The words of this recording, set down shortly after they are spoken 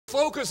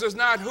Focus is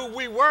not who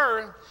we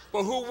were,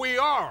 but who we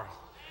are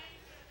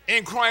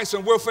in Christ,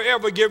 and we're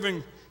forever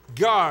giving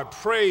God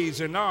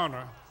praise and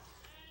honor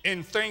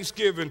in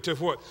thanksgiving to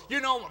what? You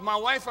know, my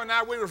wife and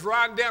I, we was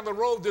riding down the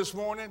road this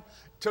morning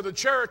to the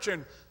church,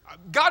 and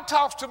God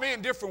talks to me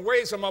in different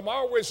ways, and I'm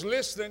always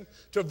listening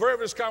to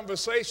various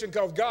conversation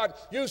because God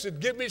used to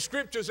give me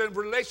scriptures and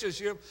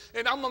relationship,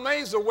 and I'm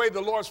amazed the way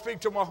the Lord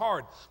speaks to my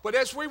heart. But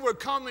as we were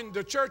coming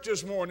to church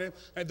this morning,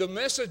 and the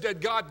message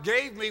that God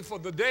gave me for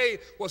the day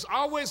was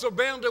always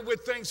abounding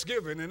with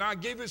thanksgiving, and I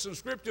gave you some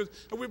scriptures,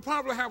 and we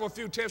probably have a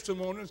few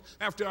testimonies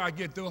after I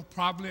get through,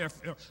 probably,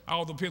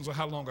 all depends on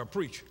how long I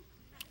preach.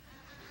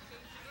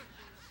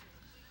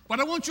 But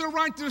I want you to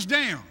write this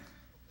down,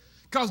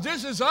 because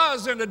this is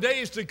us in the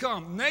days to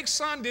come. Next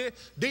Sunday,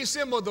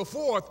 December the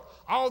 4th,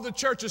 all the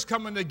churches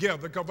coming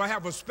together, because I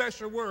have a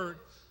special word,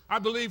 I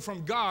believe,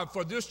 from God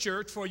for this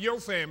church, for your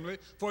family,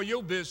 for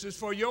your business,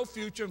 for your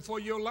future, and for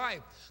your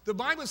life. The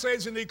Bible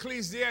says in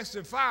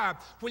Ecclesiastes 5,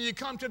 when you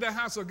come to the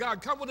house of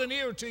God, come with an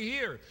ear to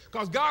hear,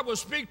 because God will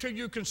speak to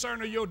you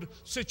concerning your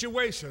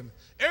situation.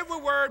 Every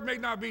word may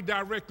not be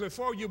directly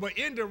for you, but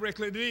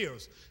indirectly it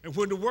is. And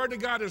when the word of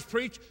God is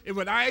preached, it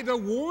would either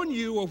warn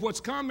you of what's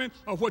coming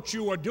or what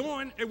you are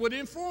doing. It would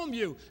inform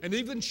you and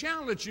even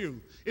challenge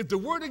you. If the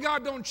word of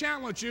God don't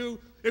challenge you,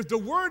 if the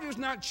word is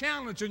not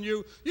challenging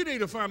you, you need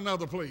to find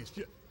another place.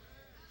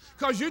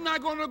 Because you're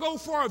not going to go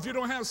far if you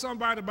don't have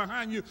somebody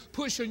behind you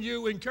pushing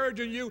you,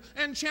 encouraging you,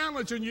 and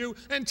challenging you,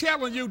 and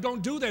telling you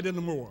don't do that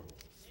anymore.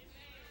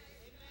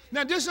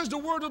 Now, this is the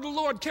word of the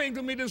Lord came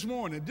to me this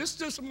morning.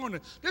 This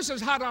morning, this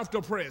is hot off the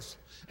press,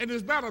 and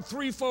it's about a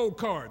threefold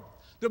card.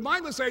 The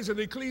Bible says in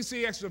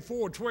Ecclesiastes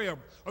 4:12,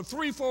 a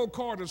threefold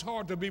card is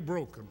hard to be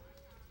broken.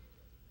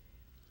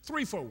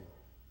 Threefold.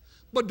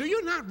 But do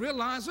you not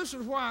realize this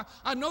is why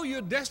I know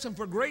you're destined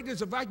for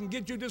greatness if I can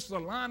get you this to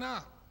line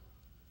up?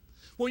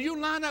 When you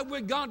line up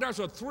with God, there's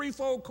a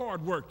threefold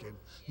card working.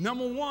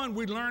 Number one,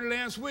 we learned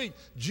last week,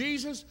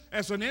 Jesus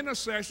as an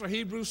intercessor,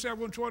 Hebrews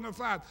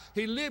 7:25,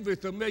 he liveth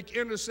to make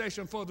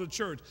intercession for the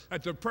church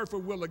that the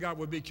perfect will of God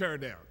would be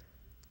carried out.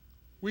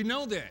 We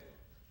know that.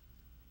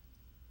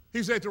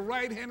 He's at the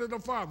right hand of the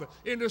Father,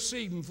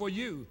 interceding for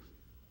you.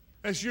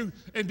 And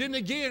then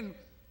again,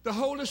 the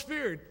Holy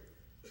Spirit,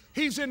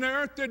 he's in the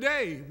earth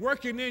today,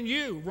 working in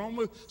you.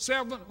 Romans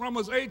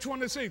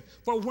 8:26.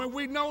 For when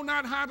we know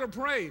not how to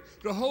pray,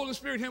 the Holy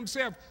Spirit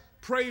himself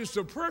prays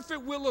the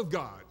perfect will of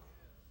God.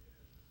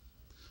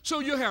 So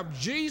you have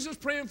Jesus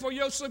praying for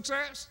your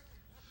success.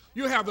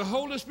 You have the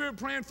Holy Spirit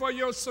praying for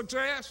your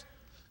success.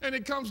 And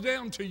it comes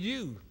down to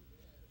you.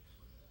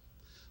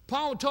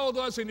 Paul told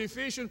us in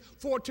Ephesians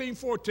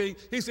 14:14,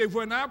 he said,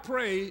 when I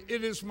pray,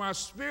 it is my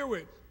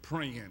spirit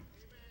praying.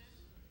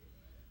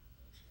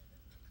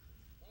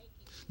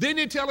 Then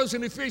he tells us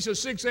in Ephesians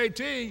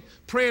 6:18,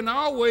 praying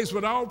always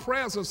with all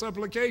prayers and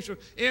supplication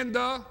in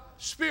the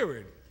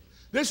Spirit.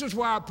 This is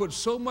why I put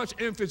so much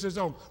emphasis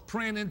on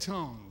praying in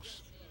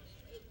tongues.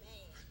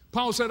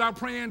 Paul said, I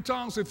pray in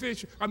tongues, 1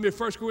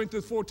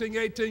 Corinthians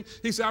 14:18.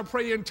 He said, I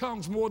pray in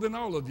tongues more than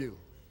all of you.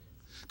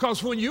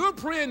 Because when you're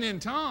praying in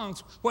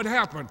tongues, what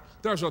happened?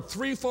 There's a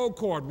threefold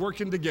cord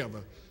working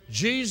together.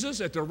 Jesus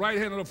at the right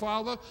hand of the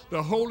Father,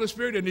 the Holy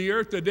Spirit in the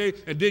earth today,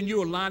 and then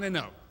you're lining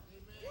up.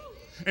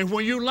 And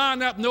when you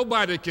line up,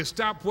 nobody can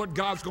stop what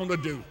God's going to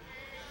do.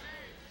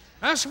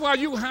 That's why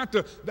you have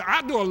to,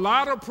 I do a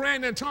lot of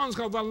praying in tongues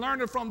because I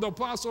learned it from the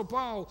Apostle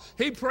Paul.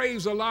 He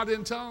prays a lot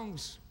in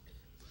tongues.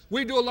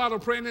 We do a lot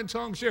of praying in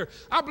tongues here.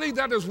 I believe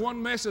that is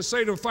one message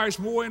Satan fights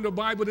more in the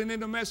Bible than in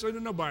the message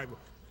in the Bible.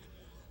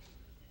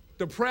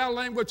 The prayer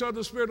language of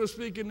the Spirit of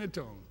speaking in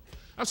tongues.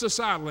 That's a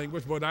side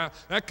language, but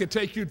that could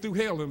take you through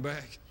hell and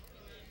back.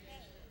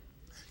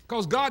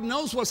 Because God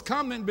knows what's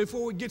coming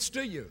before it gets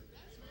to you.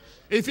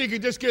 If he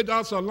could just get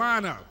us a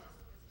line up.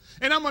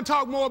 And I'm going to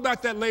talk more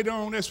about that later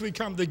on as we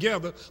come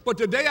together. But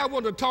today I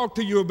want to talk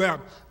to you about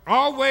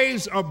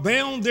always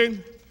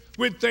abounding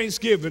with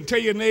thanksgiving. Tell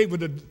your neighbor,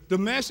 the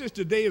message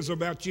today is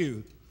about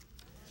you.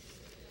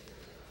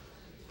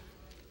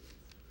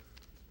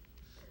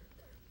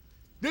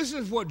 This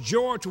is what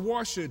George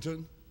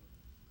Washington,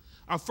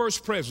 our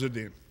first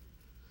president,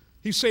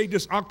 he said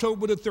this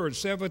October the 3rd,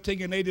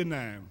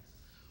 1789.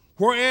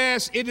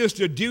 Whereas it is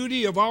the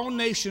duty of all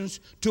nations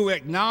to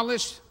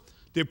acknowledge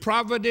the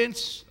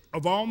providence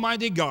of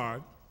Almighty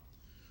God,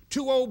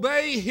 to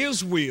obey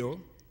his will,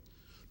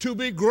 to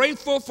be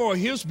grateful for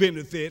his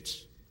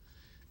benefits,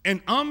 and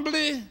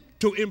humbly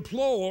to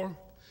implore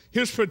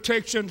his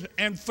protection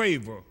and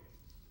favor.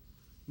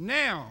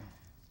 Now,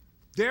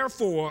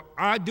 therefore,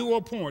 I do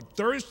appoint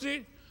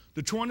Thursday,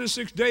 the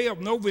 26th day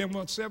of November,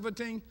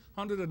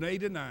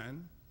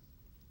 1789,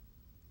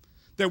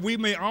 that we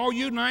may all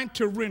unite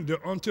to render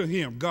unto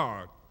him,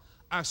 God,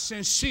 our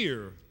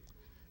sincere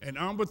and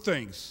humble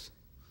thanks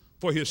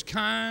for his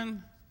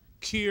kind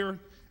care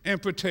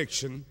and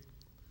protection.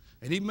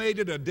 And he made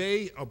it a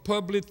day of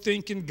public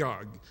thanking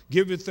God,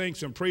 giving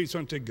thanks and praise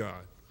unto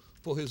God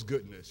for his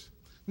goodness.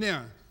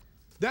 Now,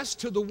 that's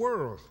to the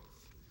world.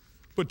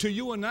 But to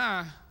you and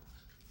I,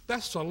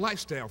 that's a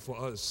lifestyle for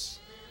us.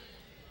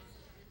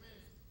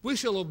 We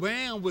shall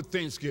abound with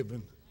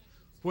thanksgiving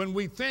when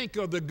we think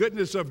of the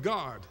goodness of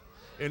God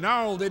and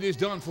all that He's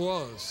done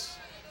for us.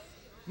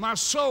 My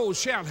soul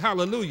shout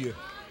hallelujah.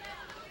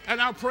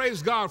 And I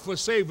praise God for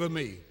saving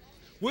me.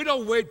 We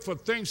don't wait for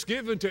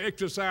Thanksgiving to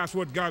exercise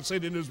what God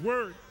said in His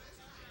Word.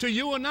 To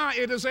you and I,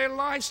 it is a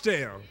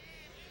lifestyle.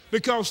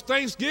 Because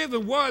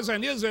Thanksgiving was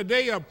and is a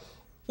day of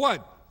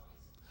what?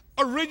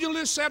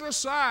 Originally set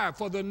aside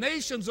for the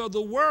nations of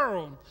the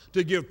world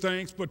to give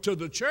thanks, but to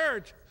the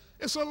church,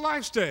 it's a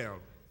lifestyle.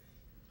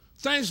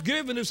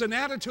 Thanksgiving is an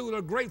attitude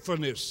of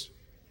gratefulness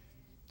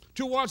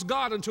towards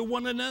God and to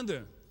one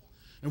another.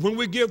 And when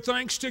we give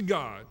thanks to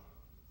God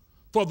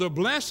for the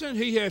blessing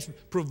He has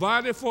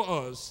provided for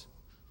us,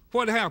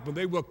 what happened?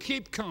 They will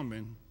keep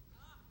coming,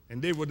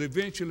 and they will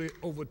eventually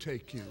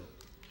overtake you.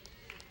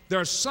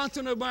 There's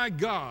something about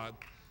God.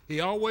 He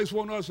always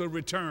wants us to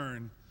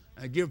return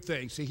and give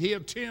thanks. He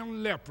healed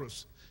 10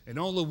 lepers, and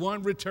only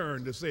one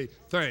returned to say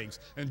thanks.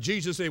 And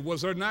Jesus said,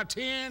 was there not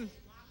 10?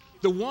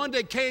 The one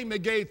that came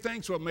and gave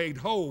thanks was made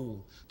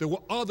whole. The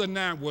other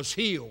 9 was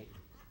healed.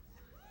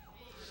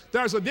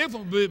 There's a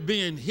difference between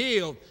being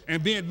healed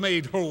and being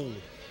made whole.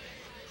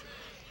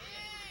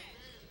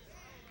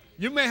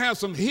 You may have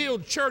some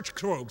healed church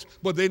folks,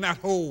 but they're not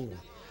whole.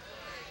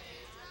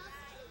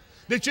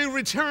 That you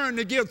return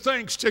to give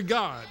thanks to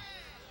God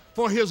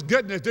for His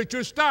goodness. That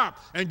you stop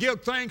and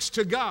give thanks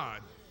to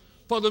God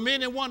for the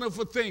many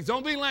wonderful things.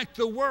 Don't be like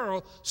the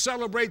world,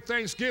 celebrate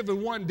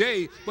Thanksgiving one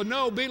day, but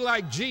no, be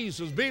like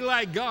Jesus, be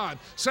like God.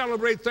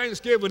 Celebrate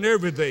Thanksgiving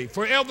every day,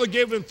 forever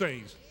giving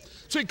things.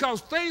 See, because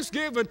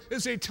Thanksgiving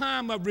is a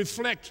time of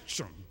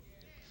reflection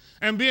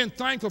and being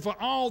thankful for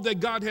all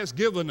that God has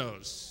given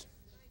us.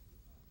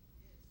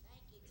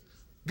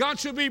 God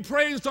should be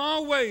praised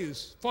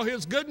always for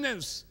His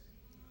goodness.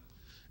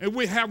 And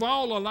we have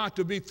all a lot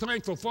to be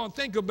thankful for.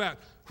 Think about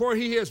where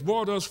He has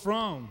brought us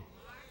from.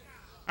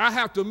 I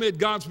have to admit,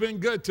 God's been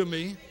good to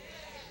me.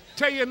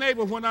 Tell your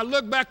neighbor, when I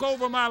look back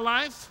over my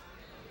life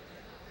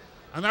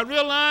and I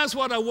realize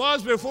what I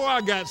was before I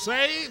got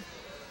saved,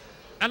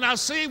 and I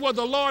see what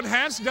the Lord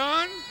has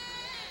done,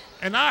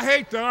 and I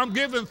hate that I'm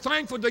giving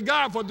thankful to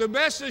God for the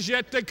best is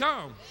yet to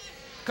come.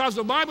 Because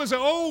the Bible says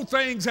old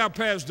things have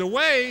passed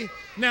away,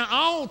 now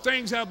all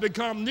things have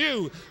become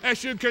new.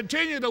 As you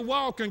continue to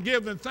walk and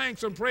giving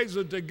thanks and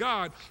praises to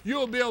God,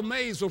 you'll be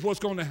amazed at what's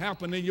going to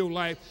happen in your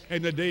life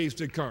in the days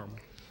to come.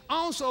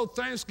 Also,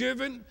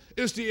 Thanksgiving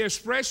is the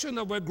expression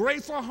of a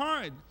grateful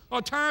heart,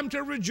 a time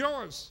to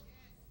rejoice.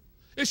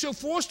 It should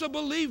force the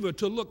believer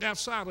to look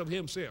outside of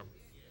himself.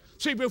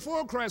 See,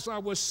 before Christ, I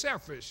was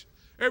selfish.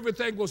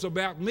 Everything was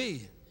about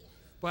me.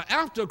 But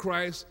after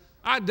Christ,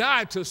 I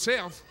died to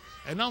self,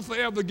 and I'm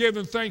forever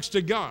giving thanks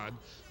to God.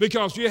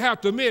 Because you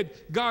have to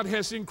admit, God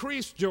has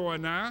increased Joy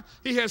and I.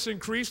 He has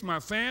increased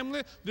my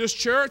family, this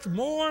church,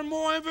 more and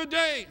more every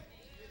day.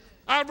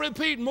 I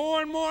repeat,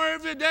 more and more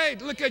every day.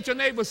 Look at your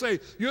neighbor and say,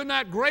 you're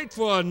not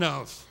grateful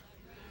enough.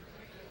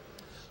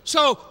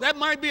 So that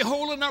might be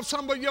holding up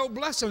some of your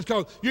blessings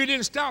because you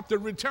didn't stop to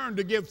return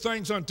to give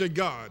thanks unto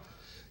God.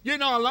 You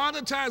know, a lot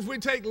of times we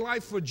take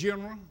life for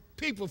general,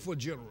 people for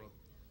general.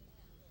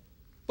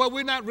 But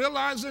we're not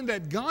realizing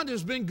that God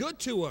has been good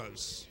to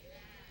us.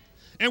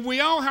 And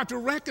we all have to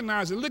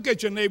recognize it. Look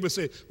at your neighbor and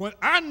say, when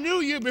I knew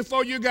you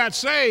before you got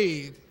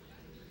saved,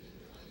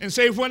 and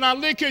say, when I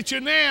look at you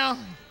now,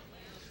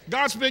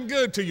 God's been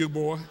good to you,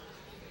 boy.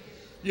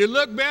 You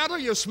look better,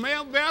 you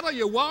smell better,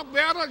 you walk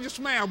better, you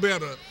smell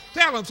better.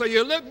 Tell them, say,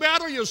 you look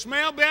better, you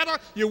smell better,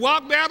 you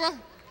walk better.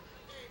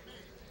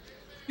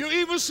 You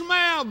even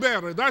smell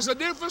better. There's a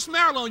different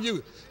smell on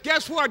you.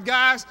 Guess what,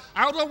 guys?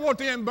 I don't want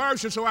to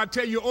embarrass you, so I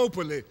tell you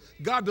openly,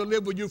 God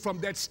delivered you from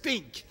that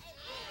stink.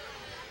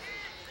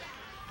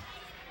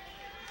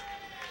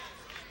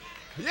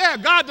 Yeah,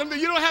 God,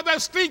 you don't have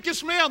that stinky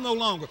smell no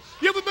longer.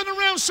 You ever been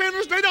around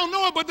sinners? They don't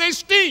know it, but they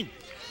stink.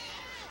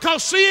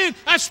 Because sin,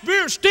 that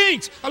spirit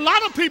stinks. A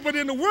lot of people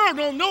in the world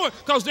don't know it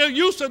because they're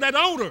used to that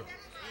odor.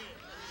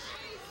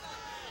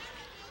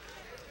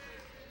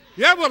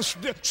 Yeah, well,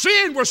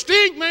 sin will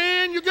stink,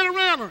 man. You get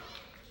around it.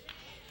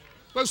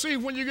 But see,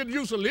 when you get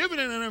used to living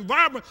in an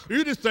environment,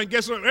 you just think,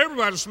 guess what,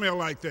 everybody smell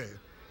like that.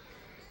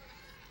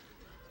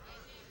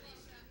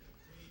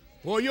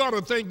 Boy, you ought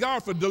to thank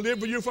God for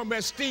delivering you from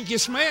that stinky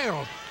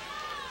smell.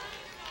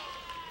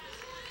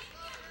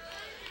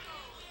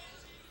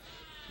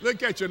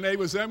 Look at your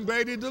neighbor and say, I'm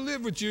glad He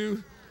delivered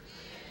you.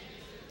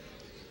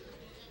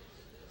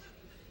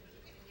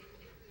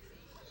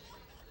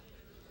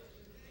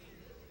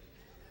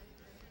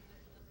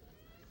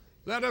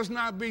 Let us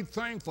not be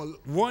thankful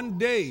one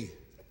day,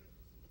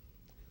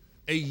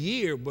 a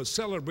year, but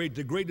celebrate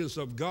the greatness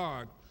of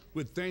God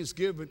with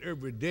thanksgiving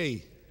every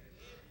day,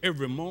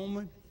 every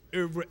moment,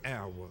 every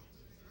hour.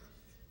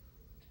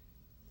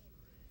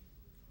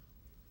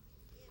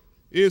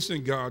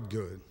 Isn't God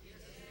good?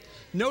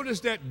 Notice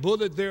that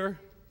bullet there.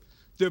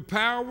 The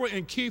power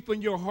in keeping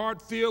your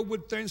heart filled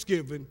with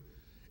thanksgiving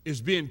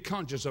is being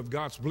conscious of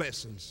God's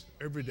blessings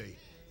every day.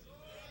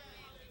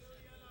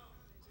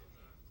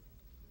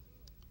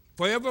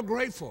 Forever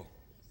grateful.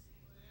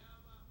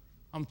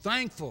 I'm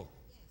thankful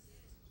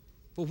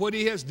for what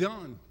he has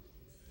done.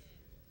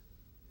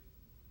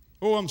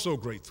 Oh, I'm so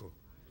grateful.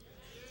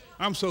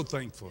 I'm so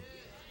thankful.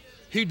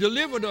 He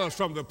delivered us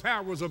from the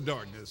powers of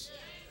darkness.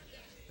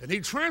 And he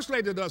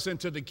translated us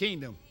into the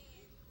kingdom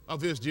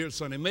of his dear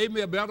son. He made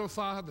me a better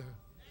father,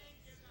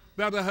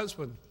 better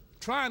husband,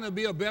 trying to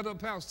be a better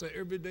pastor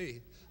every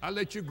day. I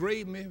let you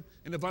grade me,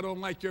 and if I don't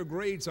like your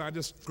grades, I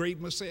just grade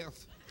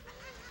myself.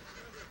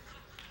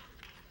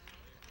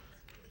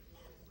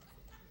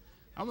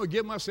 I'm going to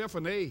give myself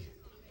an A.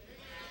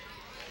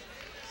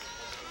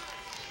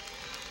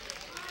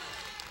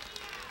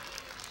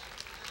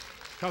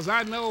 Because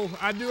I know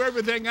I do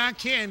everything I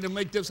can to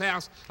make this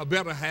house a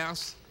better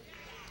house.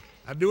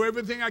 I do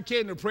everything I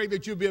can to pray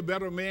that you'll be a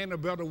better man, a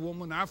better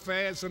woman. I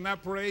fast and I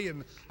pray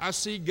and I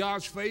seek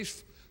God's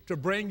face to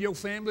bring your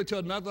family to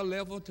another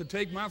level, to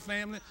take my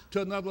family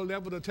to another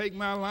level, to take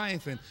my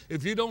life. And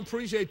if you don't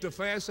appreciate the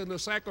fast and the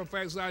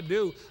sacrifice I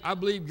do, I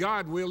believe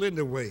God will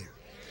anyway.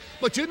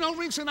 But you know the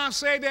reason I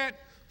say that?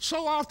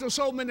 So often,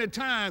 so many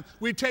times,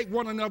 we take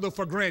one another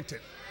for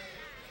granted.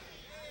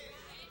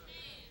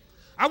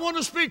 I want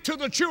to speak to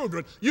the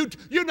children.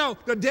 You know,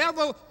 the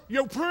devil,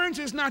 your parents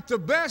is not the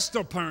best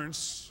of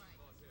parents,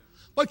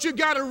 but you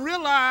got to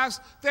realize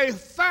they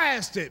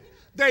fasted,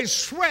 they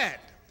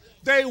sweat,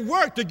 they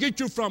worked to get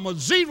you from a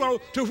zero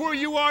to where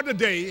you are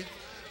today.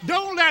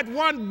 Don't let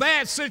one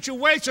bad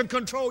situation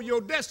control your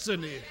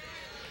destiny.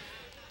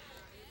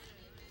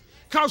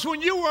 Because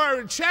when you were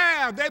a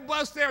child, they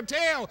bust their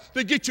tail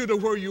to get you to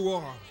where you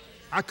are.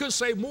 I could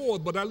say more,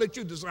 but I'll let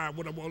you decide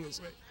what I want to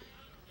say.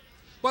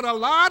 But a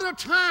lot of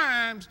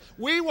times,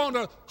 we want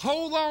to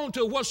hold on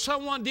to what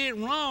someone did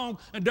wrong,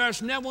 and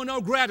there's never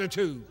no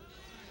gratitude.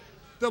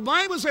 The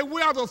Bible says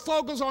we are to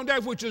focus on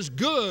that which is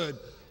good,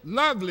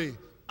 lovely,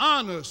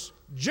 honest,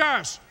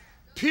 just,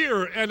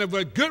 pure, and of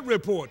a good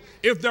report.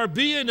 If there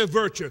be any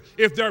virtue,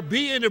 if there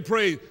be any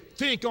praise,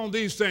 think on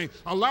these things.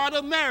 A lot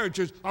of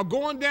marriages are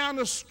going down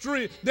the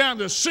street, down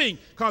the sink,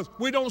 because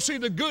we don't see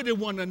the good in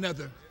one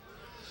another.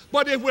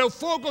 But if we'll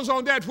focus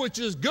on that which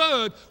is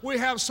good, we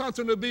have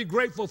something to be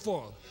grateful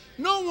for.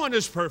 No one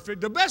is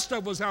perfect. The best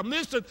of us have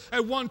missed it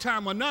at one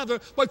time or another,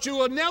 but you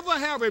will never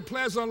have a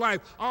pleasant life,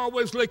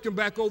 always looking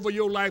back over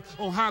your life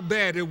on how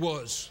bad it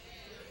was.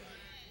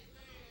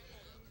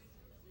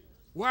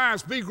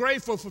 Wives, be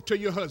grateful to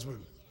your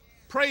husband.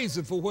 Praise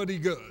him for what he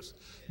does.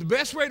 The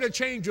best way to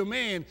change a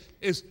man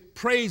is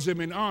praise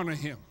him and honor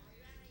him.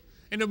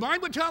 And the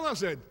Bible tells us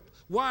that,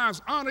 wives,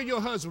 honor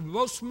your husband,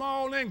 both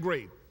small and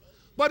great.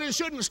 But it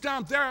shouldn't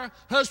stop there.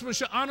 Husbands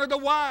should honor the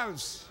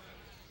wives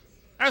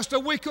as the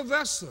weaker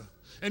vessel,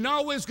 and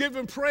always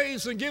giving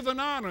praise and giving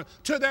honor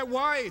to that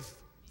wife,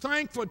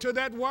 thankful to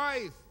that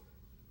wife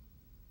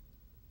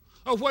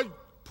of what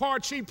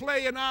part she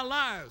plays in our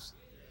lives.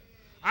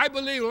 I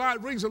believe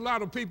reason a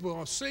lot of people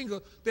are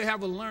single, they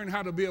haven't learned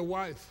how to be a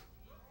wife.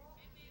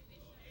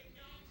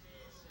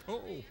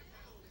 Oh,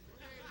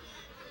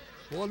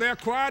 well, they're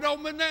quiet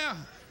on me now.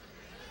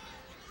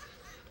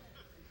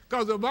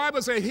 Because the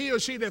Bible says he or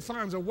she that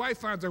finds a wife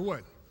finds a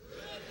what?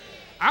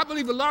 I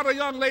believe a lot of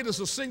young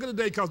ladies are single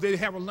today because they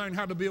haven't learned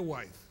how to be a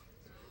wife.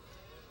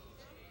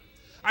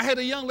 I had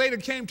a young lady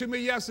came to me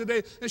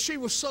yesterday, and she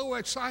was so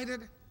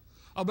excited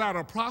about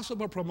a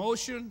possible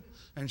promotion.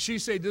 And she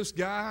said, this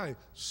guy,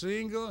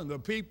 single, and the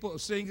people are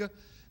single.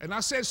 And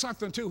I said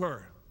something to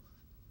her.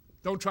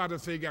 Don't try to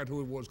figure out who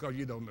it was because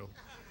you don't know.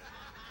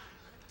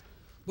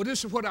 But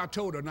this is what I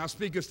told her, and I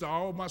speak this to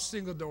all my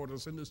single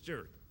daughters in this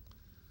church.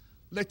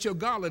 Let your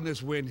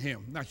godliness win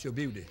him, not your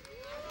beauty.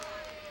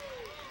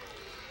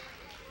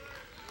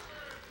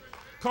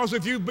 Because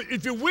if you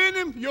win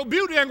him, your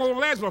beauty ain't going to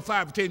last for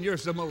 5 or 10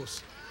 years the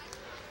most.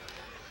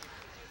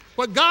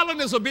 But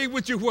godliness will be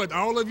with you what?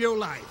 All of your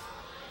life.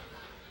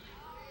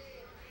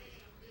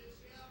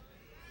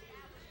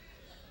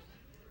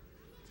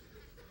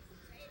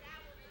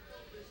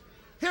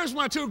 Here's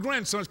my 2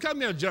 grandsons. Come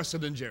here,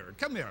 Justin and Jared.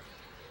 Come here.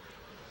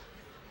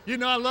 You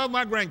know I love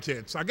my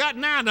grandkids. I got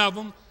 9 of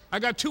them. I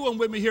got 2 of them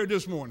with me here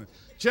this morning.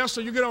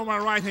 Justin, you get on my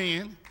right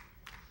hand.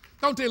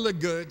 Don't they look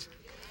good?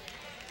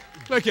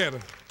 Look at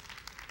them.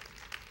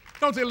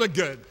 Don't they look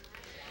good?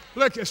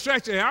 Look,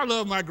 stretch your hair. I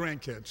love my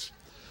grandkids.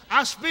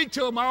 I speak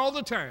to them all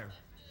the time.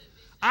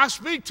 I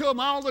speak to them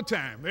all the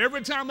time,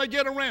 every time I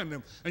get around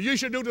them. And you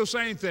should do the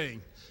same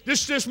thing.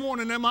 This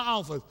morning in my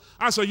office,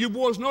 I said, you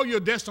boys know you're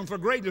destined for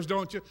greatness,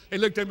 don't you? They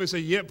looked at me and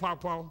said, yeah,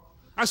 Papa.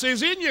 I said,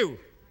 it's in you.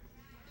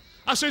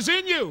 I said, it's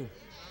in you.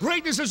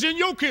 Greatness is in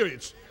your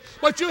kids.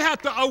 But you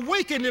have to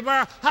awaken it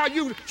by how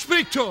you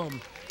speak to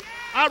them.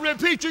 I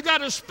repeat, you got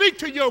to speak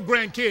to your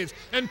grandkids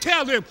and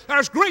tell them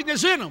there's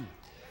greatness in them.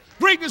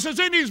 Greatness is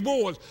in these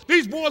boys.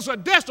 These boys are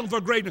destined for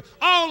greatness.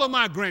 All of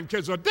my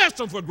grandkids are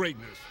destined for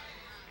greatness.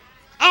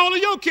 All of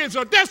your kids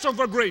are destined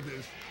for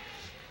greatness.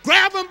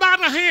 Grab them by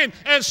the hand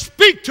and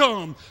speak to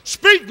them.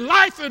 Speak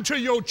life into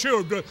your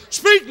children.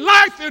 Speak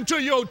life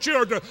into your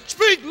children.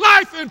 Speak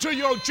life into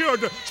your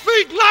children.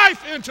 Speak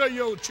life into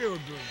your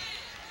children.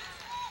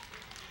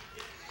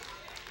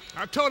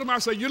 I told him, I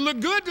said, you look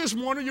good this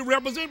morning. You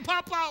represent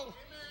Papa.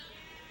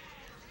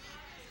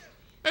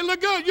 They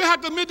look good. You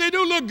have to admit they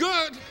do look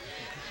good.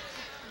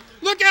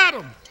 Look at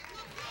them.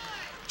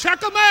 Check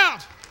them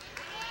out.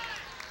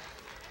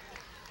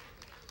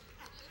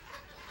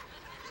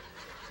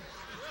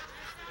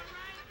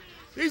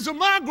 These are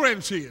my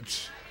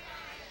grandkids.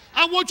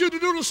 I want you to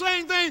do the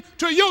same thing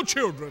to your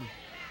children,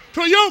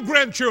 to your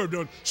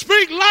grandchildren.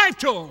 Speak life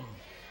to them.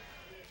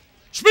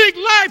 Speak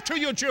life to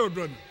your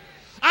children.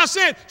 I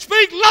said,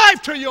 speak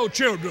life to your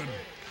children.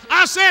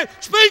 I said,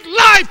 speak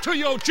life to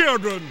your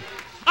children.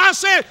 I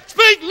said,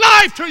 speak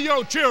life to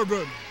your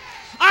children.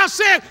 I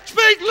said,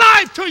 speak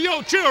life to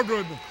your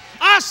children.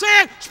 I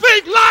said,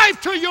 speak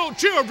life to your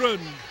children.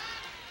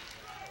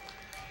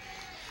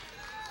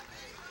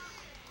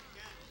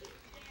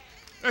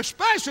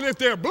 Especially if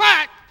they're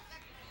black.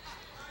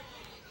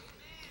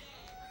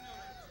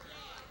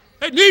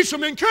 They need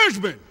some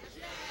encouragement.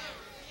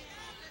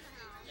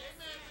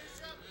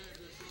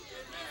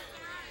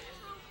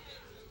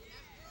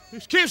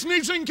 These kids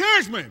need some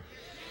encouragement.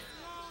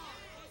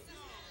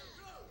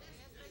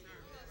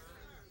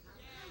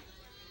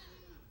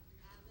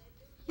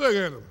 Look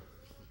at them.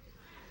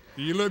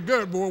 You look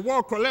good, boy.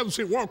 Walk, let them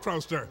see. Walk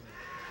across there.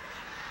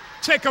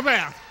 Check them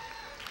out.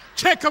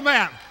 Check them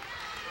out.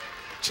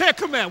 Check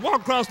them out.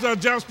 Walk across there,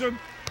 Justin.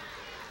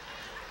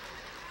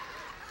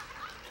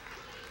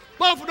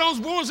 Both of those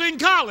boys in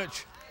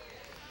college.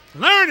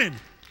 Learning.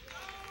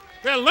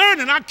 They're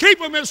learning. I keep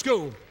them in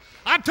school.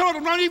 I told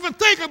them, don't even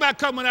think about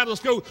coming out of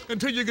school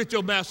until you get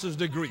your master's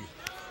degree.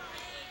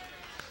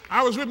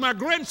 I was with my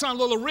grandson,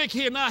 little Rick.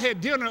 He and I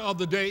had dinner the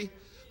other day.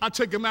 I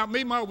took him out.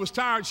 Me, Mom was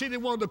tired. She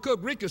didn't want to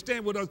cook. Rick could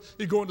stand with us.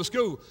 He's going to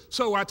school.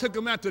 So I took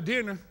him out to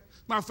dinner.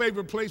 My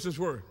favorite places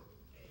were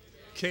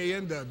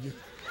K&W.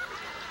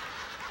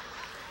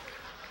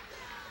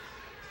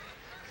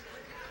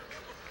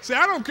 See,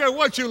 I don't care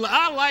what you like.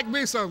 I like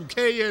me some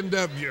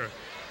K&W.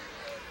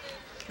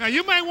 Now,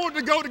 you may want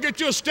to go to get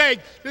your steak.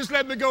 Just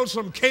let me go to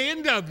some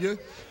K&W.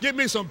 Get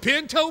me some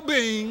pinto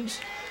beans.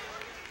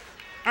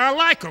 I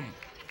like them.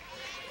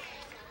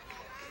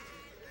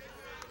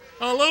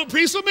 A little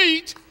piece of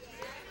meat.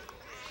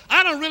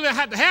 I don't really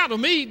have to have the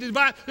meat.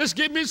 Just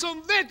give me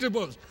some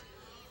vegetables.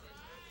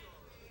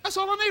 That's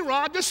all I need,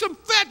 Rod. Just some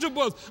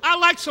vegetables. I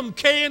like some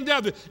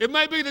K&W. It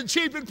may be the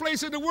cheapest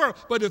place in the world,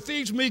 but it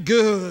feeds me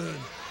good.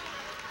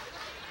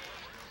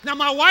 Now,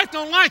 my wife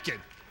don't like it.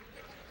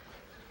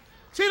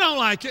 She don't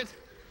like it.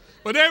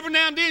 But every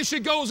now and then she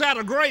goes out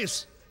of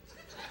grace.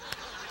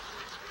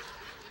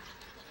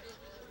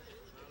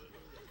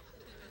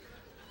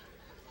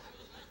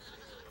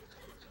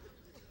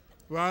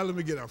 Well, let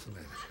me get off of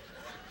that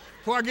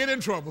before I get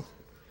in trouble.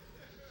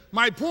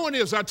 My point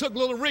is, I took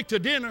little Rick to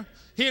dinner.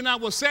 He and I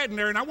was sitting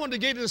there, and I wanted to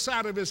get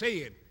inside of his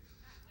head.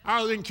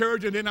 I was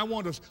encouraging, and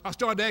I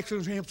started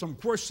asking him some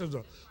questions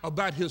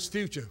about his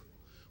future.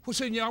 Well,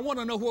 said, I want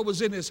to know what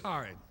was in his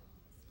heart.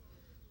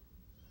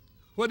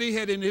 What he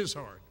had in his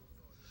heart.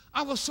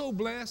 I was so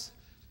blessed.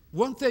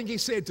 One thing he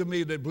said to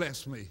me that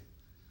blessed me.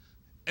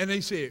 And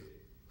he said,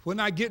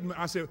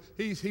 I said,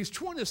 he's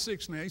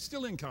 26 now. He's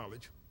still in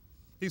college.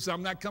 He said,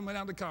 I'm not coming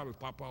out of college,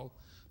 Papa,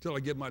 till I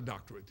get my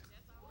doctorate.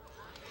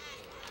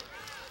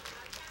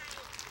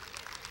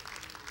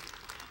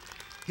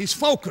 He's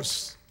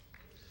focused.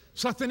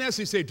 Something else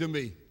he said to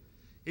me.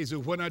 He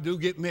said, when I do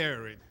get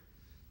married,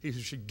 he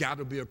said, she got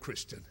to be a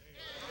Christian.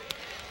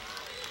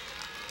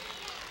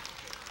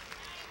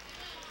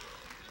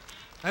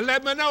 And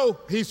let me know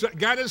he's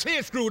got his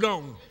head screwed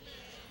on.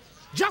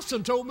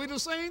 Justin told me the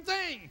same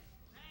thing.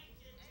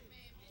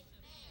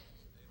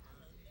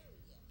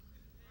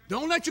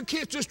 Don't let your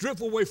kids just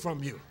drift away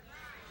from you.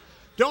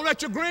 Don't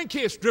let your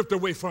grandkids drift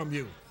away from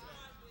you.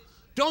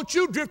 Don't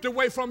you drift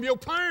away from your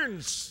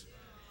parents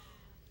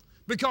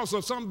because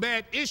of some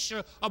bad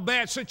issue, a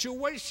bad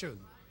situation.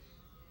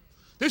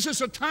 This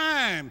is a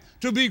time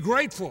to be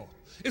grateful.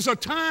 It's a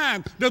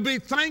time to be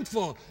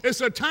thankful. It's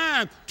a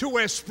time to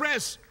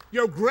express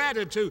your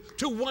gratitude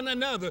to one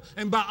another.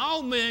 And by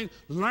all means,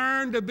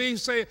 learn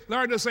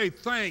to say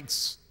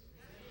thanks.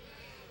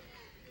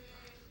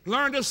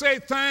 Learn to say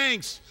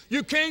thanks.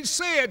 You can't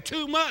say it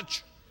too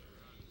much.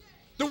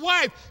 The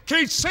wife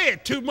can't say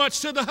it too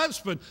much to the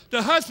husband.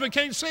 The husband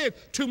can't say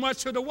it too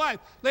much to the wife.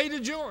 Lady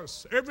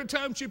Joyce, every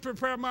time she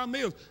prepares my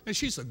meals, and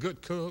she's a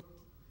good cook.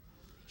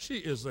 She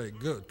is a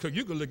good cook.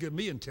 You can look at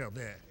me and tell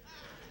that.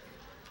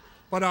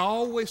 But I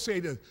always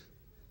say to,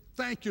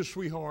 thank you,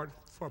 sweetheart,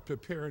 for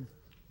preparing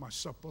my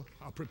supper.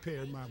 I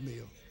prepared my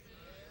meal.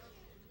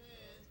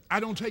 I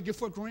don't take it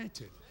for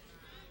granted.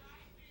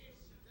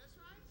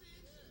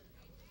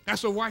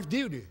 That's a wife's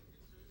duty.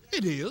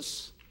 It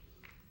is.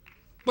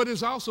 But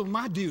it's also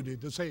my duty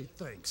to say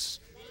thanks.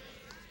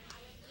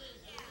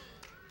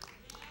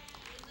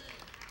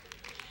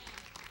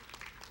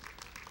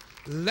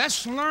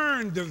 Let's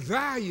learn the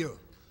value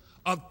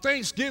of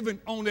Thanksgiving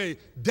on a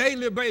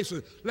daily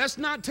basis. Let's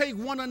not take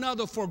one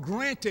another for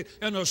granted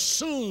and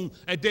assume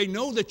that they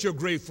know that you're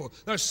grateful.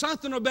 There's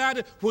something about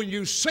it, when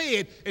you say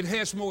it, it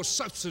has more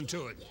substance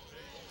to it.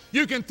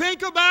 You can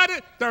think about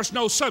it, there's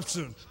no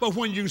substance. But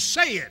when you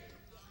say it,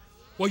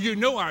 well, you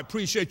know I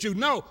appreciate you.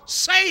 No,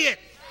 say it.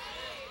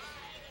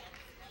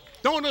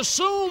 Don't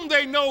assume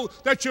they know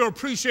that you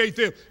appreciate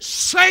them.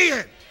 Say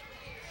it.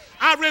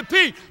 I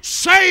repeat,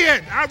 say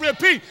it. I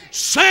repeat,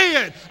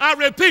 say it. I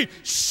repeat,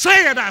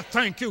 say it. I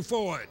thank you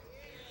for it.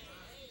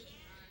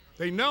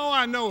 They know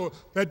I know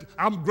that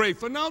I'm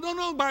grateful. No, don't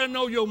nobody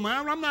know your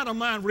mind. I'm not a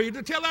mind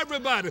reader. Tell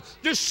everybody.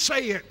 Just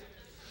say it.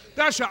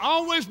 There should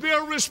always be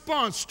a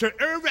response to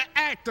every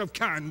act of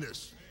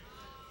kindness.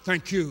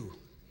 Thank you.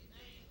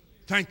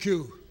 Thank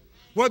you.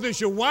 Whether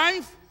it's your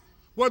wife,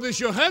 whether it's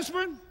your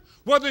husband,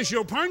 whether it's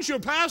your parents, your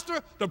pastor,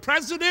 the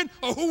president,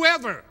 or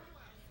whoever.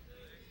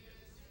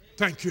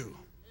 Thank you.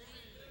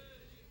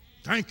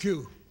 Thank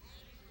you.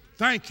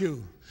 Thank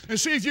you. And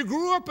see, if you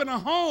grew up in a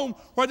home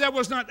where there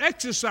was not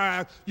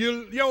exercise,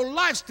 your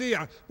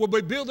lifestyle will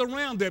be built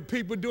around that,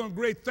 people doing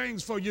great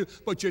things for you,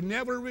 but you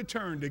never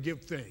return to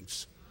give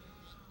thanks.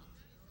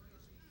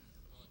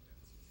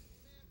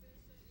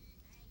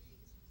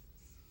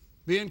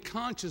 Being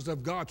conscious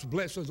of God's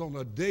blessings on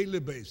a daily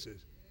basis.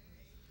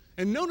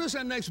 And notice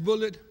that next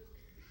bullet,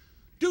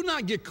 do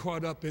not get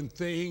caught up in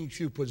things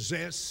you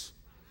possess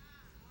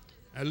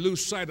and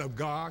lose sight of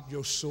God,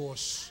 your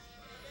source.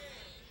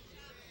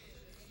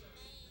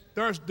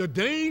 There's the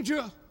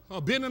danger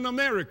of being an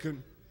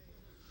American.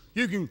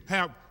 You can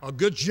have a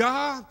good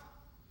job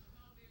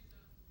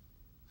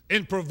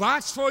and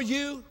provides for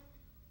you.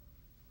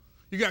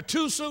 You got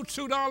 2 suits,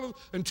 $2,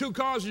 and 2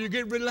 cars, and you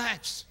get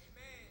relaxed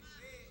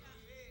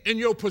in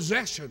your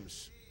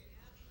possessions.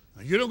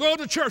 You don't go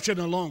to church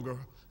any longer.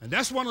 And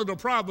that's one of the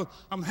problems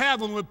I'm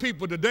having with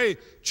people today.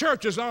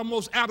 Church is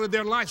almost out of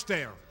their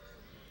lifestyle.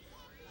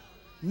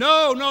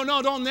 No,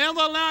 don't never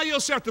allow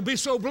yourself to be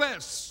so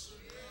blessed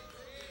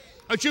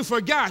that you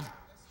forgot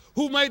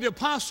who made it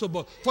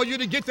possible for you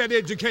to get that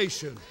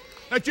education.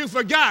 That you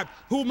forgot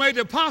who made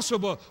it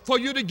possible for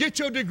you to get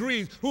your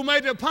degrees, who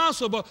made it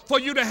possible for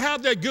you to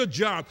have that good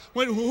job,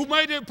 who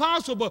made it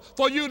possible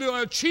for you to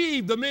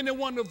achieve the many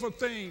wonderful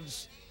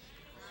things.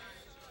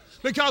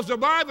 Because the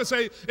Bible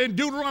says in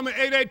Deuteronomy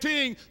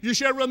 8:18, you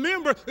shall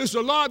remember it's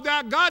the Lord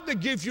thy God that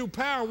gives you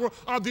power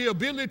or the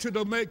ability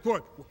to make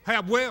what?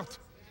 Have wealth.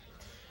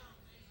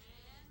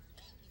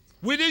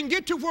 We didn't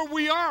get to where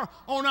we are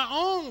on our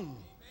own.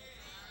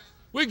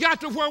 We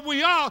got to where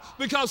we are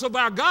because of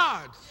our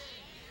God.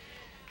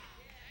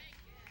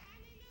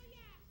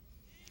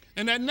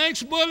 And that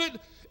next bullet,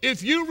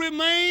 if you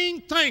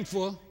remain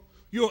thankful,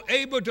 you're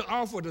able to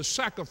offer the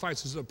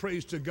sacrifices of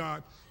praise to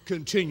God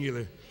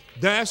continually.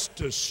 That's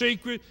the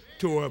secret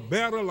to a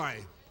better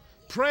life.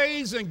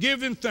 Praise and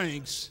giving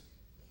thanks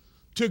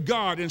to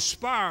God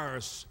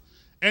inspires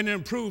and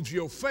improves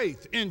your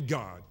faith in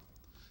God,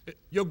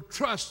 your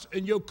trust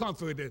and your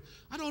confidence.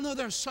 I don't know,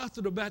 there's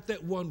something about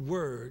that one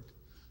word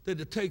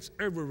that it takes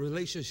every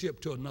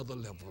relationship to another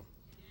level.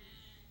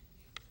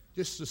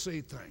 Just to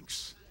say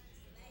thanks.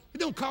 It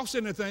don't cost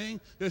anything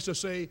just to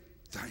say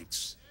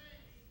thanks.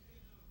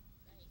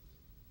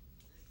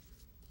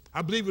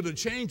 I believe it'll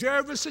change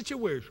every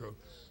situation,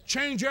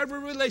 change every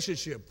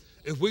relationship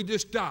if we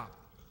just stop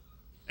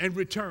and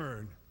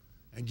return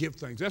and give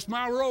thanks. That's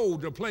my role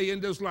to play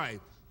in this life.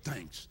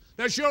 Thanks.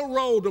 That's your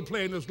role to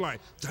play in this life.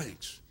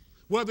 Thanks.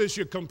 Whether it's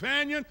your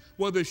companion,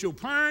 whether it's your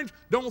parents,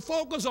 don't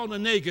focus on the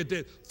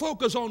negative.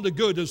 Focus on the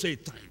good and say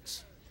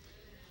thanks.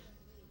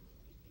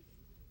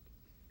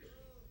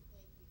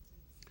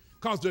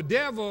 Because the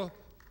devil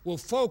will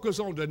focus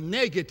on the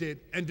negative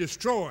and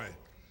destroy.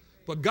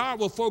 But God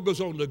will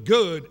focus on the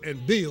good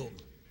and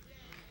build.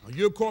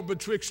 You're corporate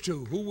tricks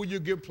too. Who will you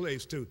give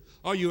place to?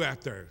 Are you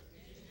out there?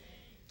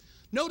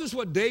 Notice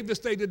what David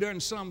stated there in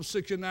Psalm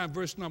 69,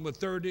 verse number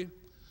 30.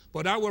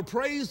 But I will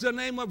praise the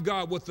name of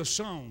God with the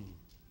song.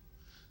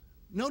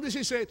 Notice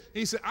he said,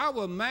 I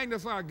will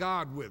magnify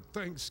God with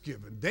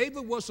thanksgiving.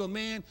 David was a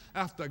man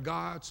after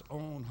God's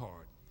own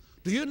heart.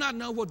 Do you not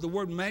know what the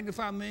word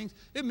magnify means?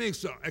 It means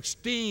to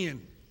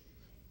extend,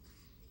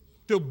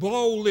 to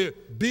boldly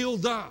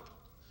build up.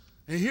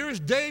 And here's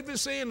David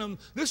saying,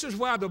 this is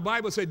why the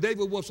Bible says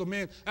David was a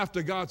man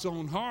after God's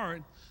own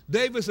heart.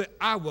 David said,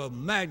 I will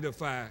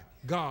magnify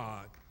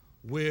God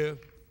with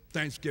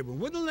thanksgiving.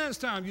 When the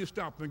last time you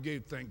stopped and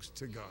gave thanks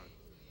to God?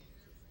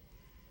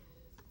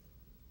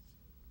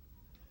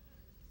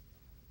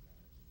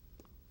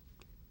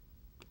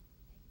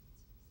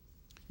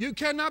 You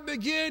cannot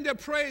begin to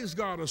praise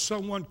God or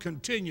someone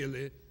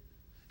continually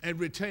and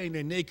retain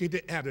a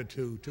naked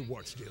attitude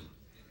towards them.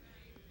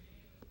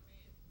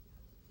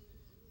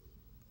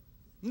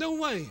 No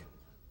way.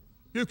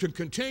 You can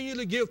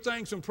continually give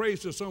thanks and praise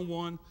to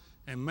someone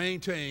and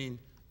maintain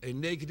a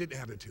negative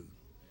attitude.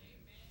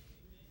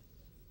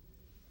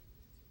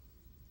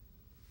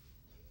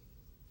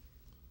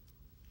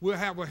 We'll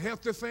have a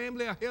healthy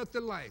family, a healthy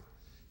life,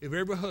 if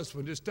every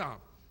husband just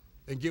stop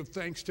and give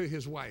thanks to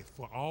his wife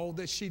for all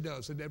that she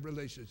does in that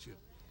relationship.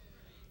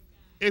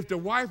 If the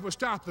wife will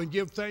stop and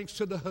give thanks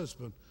to the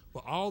husband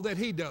for all that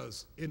he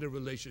does in the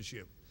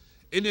relationship.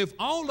 And if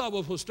all of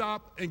us will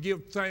stop and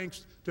give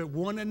thanks to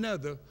one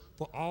another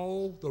for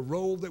all the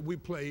role that we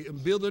play in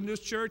building this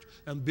church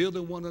and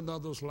building one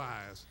another's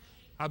lives,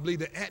 I believe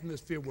the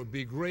atmosphere would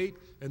be great,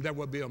 and there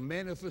would be a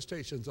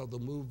manifestation of the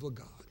move of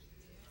God.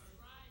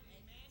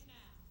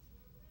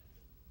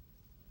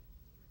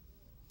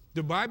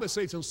 The Bible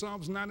says in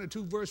Psalms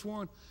 92, verse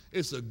 1,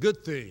 it's a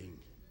good thing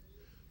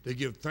to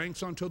give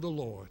thanks unto the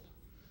Lord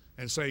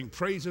and sing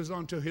praises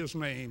unto his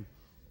name,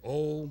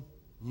 O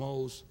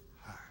Most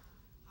High.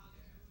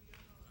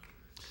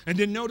 And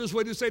then notice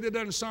what he said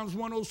in Psalms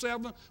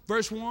 107,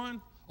 verse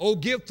 1, oh,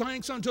 give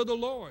thanks unto the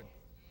Lord,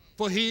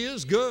 for he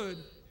is good.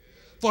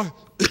 For,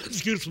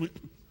 excuse me,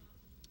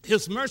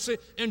 his mercy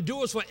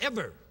endures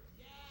forever.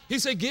 He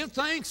said, give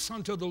thanks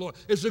unto the Lord.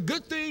 It's a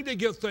good thing to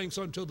give thanks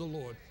unto the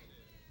Lord.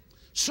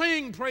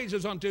 Sing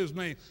praises unto his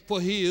name, for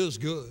he is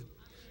good.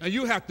 And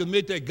you have to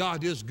admit that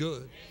God is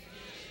good.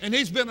 And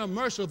he's been a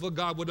merciful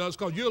God with us,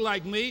 because you're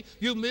like me.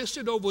 You missed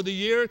it over the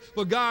years,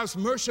 but God's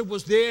mercy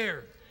was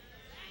there.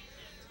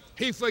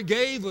 He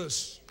forgave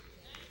us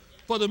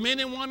for the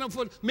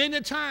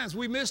many times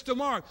we missed the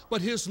mark,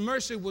 but his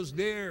mercy was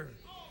there.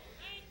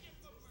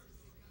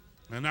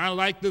 And I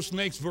like this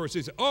next verse.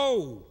 He said,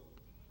 oh,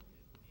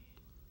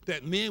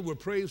 that men would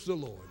praise the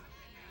Lord.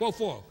 What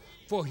for?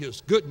 For his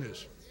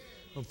goodness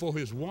and for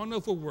his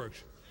wonderful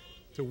works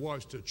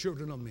towards the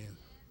children of men.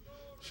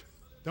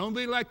 Don't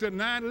be like the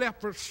 9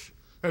 lepers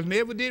that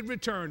never did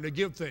return to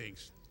give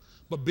thanks,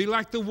 but be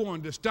like the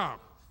one that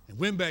stopped and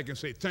went back and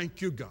said,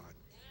 thank you, God.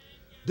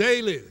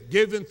 Daily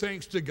giving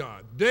thanks to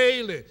God.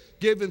 Daily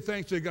giving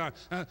thanks to God.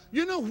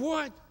 You know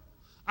what?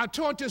 I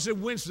taught this at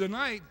Wednesday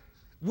night.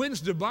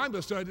 Wednesday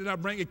Bible study that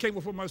it came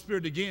before my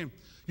spirit again.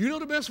 You know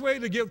the best way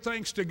to give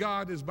thanks to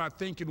God is by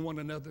thanking one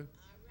another.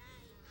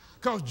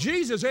 Because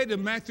Jesus said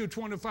in Matthew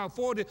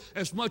 25:40,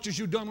 as much as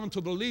you've done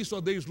unto the least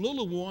of these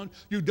little ones,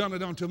 you've done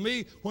it unto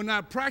me. When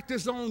I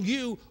practice on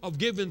you of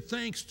giving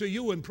thanks to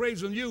you and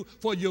praising you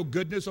for your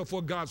goodness or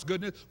for God's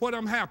goodness, what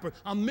I'm happening?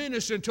 I'm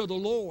ministering to the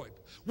Lord.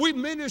 We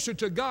minister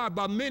to God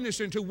by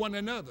ministering to one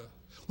another.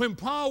 When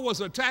Paul was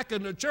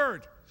attacking the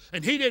church,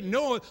 and he didn't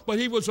know it, but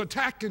he was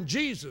attacking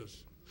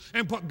Jesus.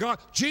 And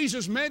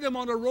Jesus met him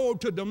on the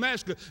road to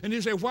Damascus, and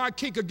he said, why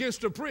kick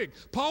against the prick?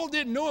 Paul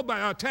didn't know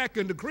about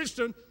attacking the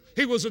Christian.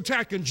 He was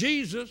attacking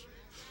Jesus.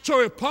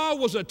 So if Paul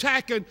was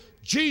attacking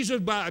Jesus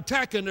by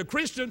attacking the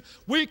Christian,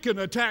 we can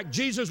attack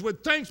Jesus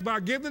with thanks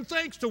by giving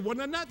thanks to one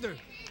another.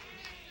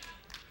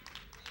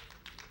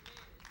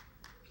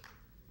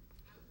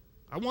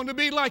 I want to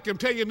be like him.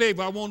 Tell your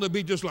neighbor, I want to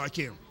be just like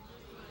him.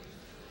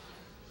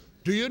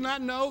 Do you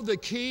not know the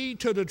key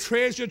to the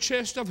treasure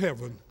chest of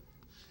heaven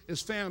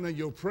is found in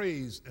your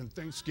praise and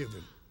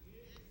thanksgiving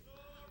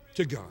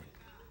to God?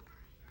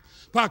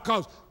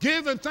 Because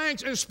giving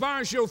thanks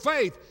inspires your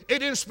faith.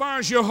 It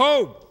inspires your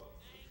hope.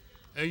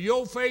 And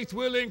your faith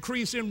will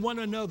increase in one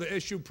another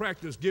as you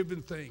practice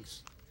giving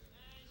thanks.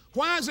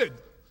 Why is it?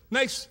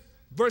 Next,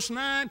 verse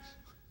 9.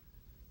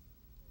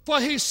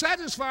 For he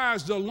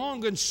satisfies the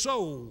longing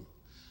soul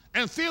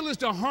and fills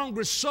the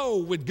hungry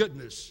soul with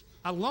goodness.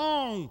 I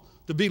long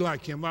to be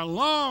like him. I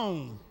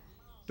long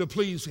to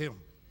please him.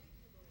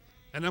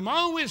 And I'm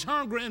always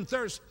hungry and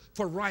thirst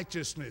for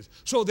righteousness.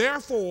 So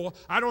therefore,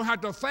 I don't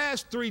have to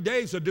fast 3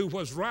 days to do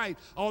what's right.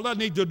 All I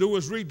need to do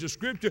is read the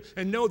scripture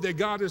and know that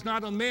God is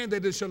not a man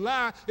that he should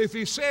lie. If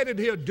he said it,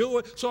 he'll do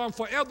it. So I'm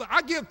forever.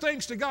 I give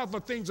thanks to God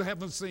for things I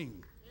haven't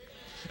seen.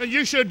 And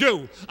you should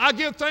do. I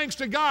give thanks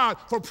to God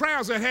for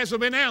prayers that hasn't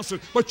been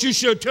answered, but you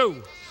should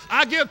too.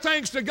 I give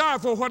thanks to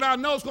God for what I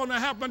know is going to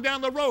happen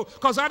down the road,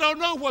 because I don't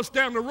know what's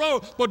down the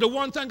road, but the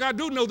one thing I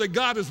do know that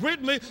God is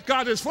with me,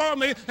 God is for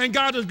me, and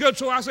God is good.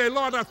 So I say,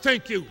 Lord, I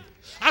thank you.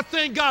 I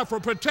thank God for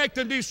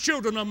protecting these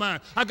children of mine.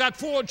 I got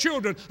 4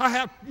 children. I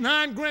have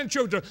 9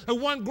 grandchildren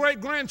and 1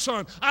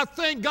 great-grandson. I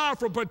thank God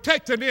for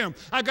protecting them.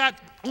 I got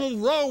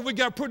on roll, we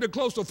got pretty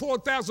close to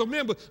 4,000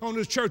 members on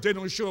this church. They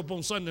don't show up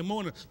on Sunday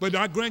morning, but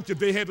I grant you,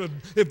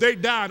 if they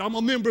died, I'm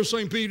a member of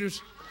St.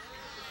 Peter's.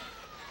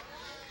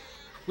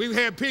 We've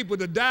had people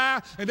that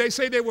die, and they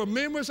say they were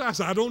members. I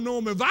said, I don't know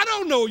them. If I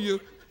don't know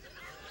you,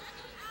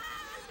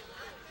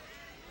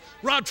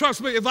 Rod,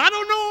 trust me, if I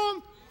don't know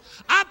them,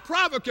 I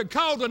probably could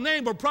call the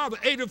name of probably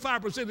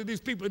 85% of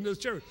these people in this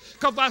church.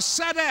 Because I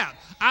set out,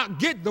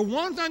 the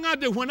one thing I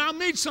do when I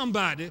meet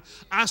somebody,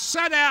 I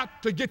set out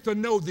to get to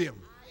know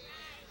them.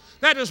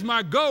 That is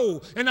my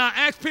goal. And I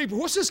ask people,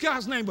 what's this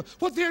guy's name?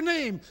 What's their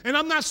name? And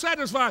I'm not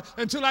satisfied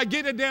until I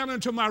get it down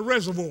into my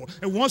reservoir.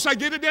 And once I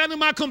get it down in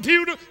my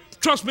computer,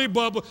 trust me,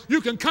 Bubba,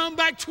 you can come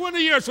back 20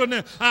 years from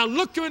now. I'll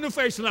look you in the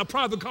face and I'll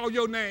probably call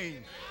your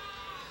name.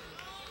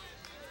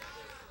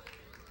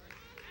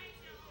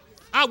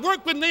 I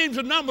worked with names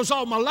and numbers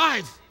all my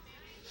life.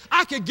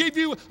 I could give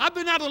you, I've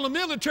been out of the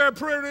military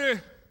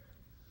period.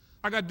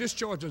 I got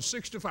discharged in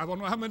 65, I don't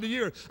know how many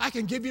years. I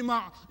can give you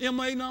my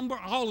MA number,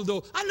 all of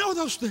those. I know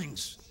those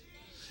things.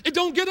 It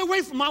don't get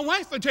away from my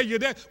wife, I tell you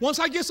that. Once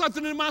I get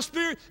something in my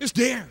spirit, it's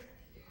there.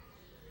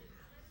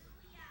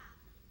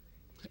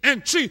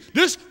 And see,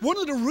 this one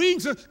of the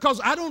reasons,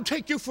 because I don't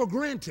take you for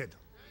granted.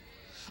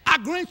 I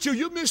grant you,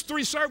 you missed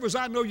 3 services,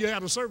 I know you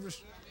had a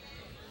service.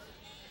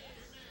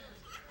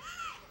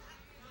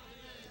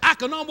 I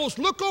can almost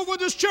look over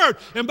this church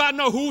and about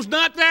know who's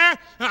not there.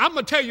 And I'm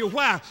going to tell you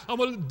why. I'm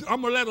going to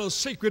let a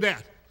secret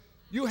out.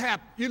 You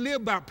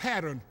live by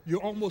pattern. You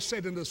almost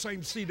sit in the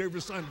same seat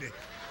every Sunday.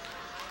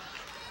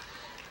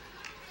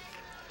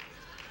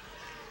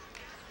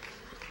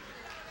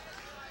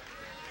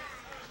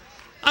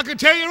 I can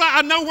tell you right,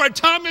 I know where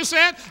Thomas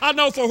at. I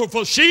know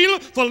for Sheila,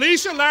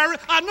 Felicia, Larry,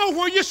 I know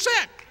where you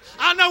sat.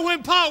 I know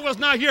when Paul was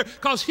not here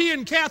because he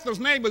and Catherine's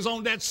name is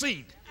on that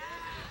seat.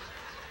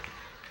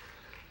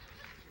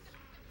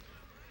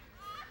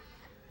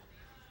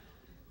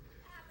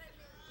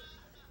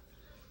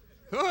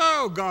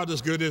 Oh, God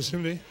is good,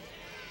 isn't he?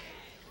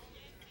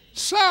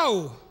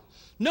 So,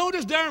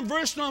 notice there in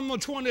verse number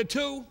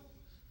 22,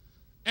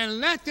 and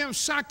let them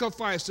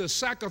sacrifice the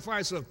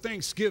sacrifice of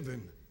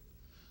thanksgiving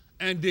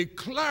and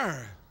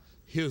declare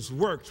his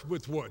works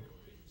with what?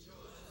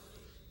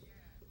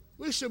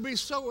 We should be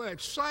so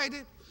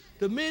excited.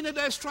 The minute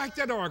they strike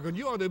that organ,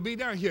 you ought to be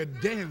down here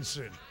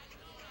dancing.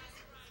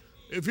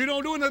 If you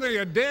don't do anything,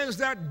 you dance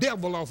that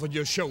devil off of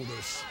your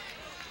shoulders.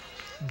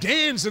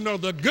 Dancing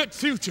of the good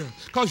future,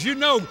 because you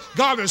know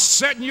God is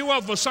setting you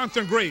up for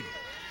something great.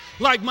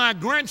 Like my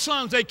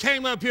grandsons, they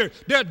came up here.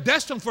 They're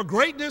destined for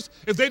greatness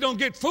if they don't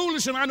get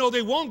foolish, and I know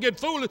they won't get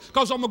foolish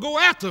because I'm going to go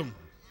after them.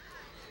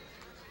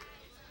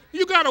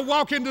 You got to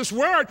walk in this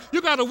word.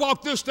 You got to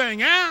walk this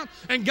thing out.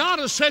 And God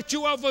has set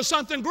you up for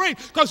something great.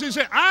 Because he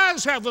said,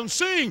 eyes haven't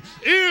seen,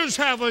 ears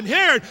haven't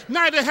heard,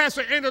 neither has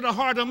it entered the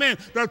heart of man.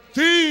 The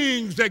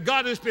things that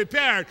God has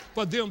prepared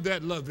for them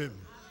that love him.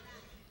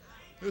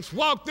 Let's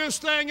walk this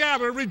thing out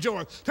and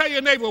rejoice. Tell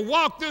your neighbor,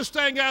 walk this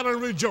thing out and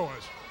rejoice.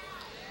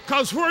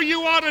 Because where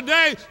you are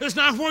today is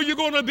not where you're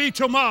going to be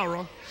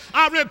tomorrow.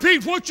 I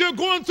repeat, what you're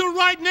going through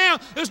right now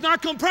is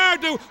not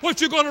compared to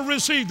what you're going to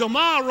receive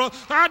tomorrow.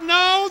 I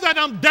know that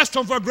I'm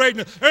destined for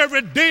greatness.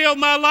 Every day of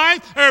my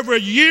life,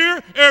 every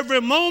year, every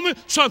moment,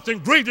 something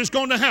great is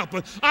going to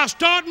happen. I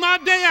start my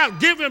day out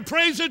giving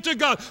praises to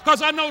God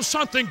because I know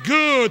something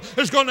good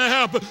is going to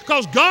happen.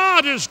 Because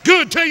God is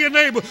good. Tell your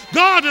neighbor,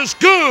 God is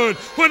good.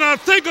 When I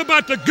think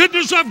about the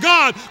goodness of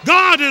God,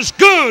 God is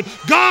good.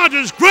 God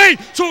is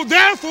great. So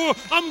therefore,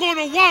 I'm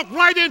going to walk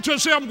right into it.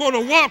 Say, I'm going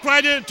to walk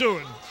right into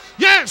it.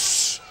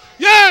 Yes,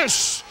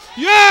 yes,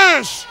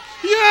 yes,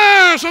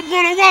 yes, I'm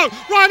going to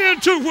walk right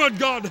into what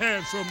God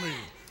has for me.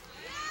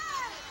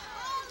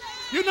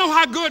 You know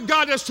how good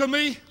God is to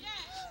me?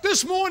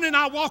 This morning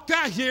I walked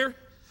out here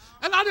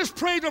and I just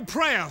prayed a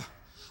prayer.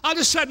 I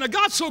just said, now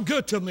God's so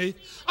good to me.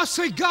 I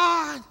say,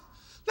 God,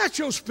 let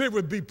your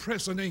spirit be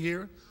present in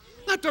here.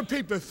 Let the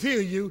people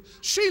feel you.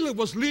 Sheila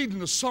was leading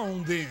the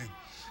song then.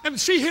 And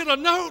she hit a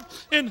note,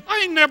 and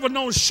I ain't never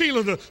known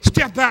Sheila to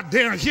step out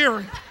there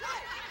here.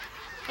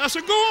 I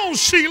said, go on,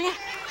 Sheila.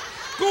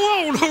 Go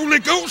on, Holy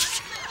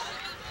Ghost.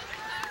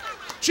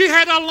 She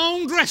had a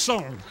long dress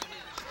on.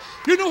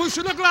 You know who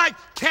she looked like?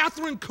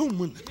 Catherine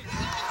Kuhlman.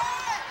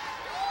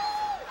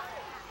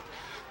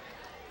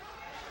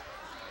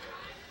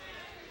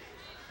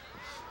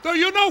 So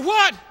you know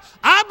what?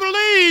 I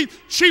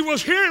believe she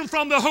was hearing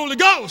from the Holy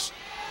Ghost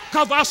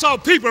because I saw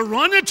people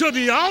running to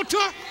the altar.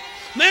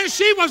 Man,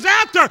 she was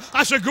out there.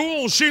 I said,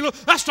 go on, Sheila.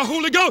 That's the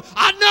Holy Ghost.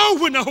 I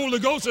know when the Holy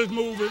Ghost is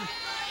moving.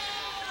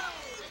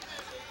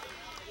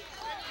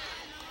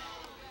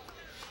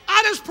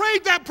 I just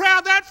prayed that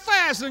prayer that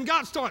fast and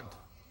God started.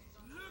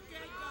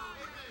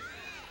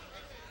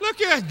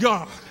 Look at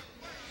God.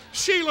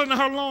 Sheila in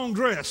her long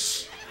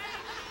dress.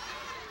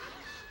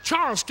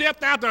 Charles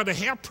stepped out there to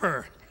help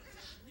her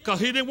because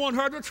he didn't want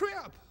her to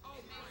trip.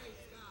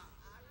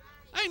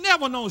 I ain't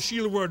never known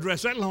Sheila wear a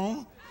dress that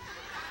long.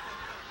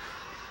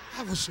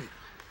 Have a seat.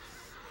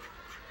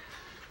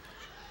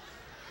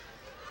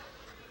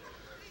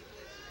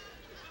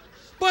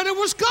 But it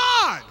was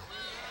God.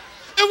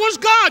 It was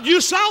God.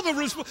 You saw the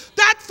response.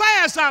 That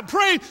fast I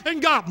prayed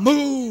and God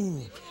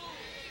moved.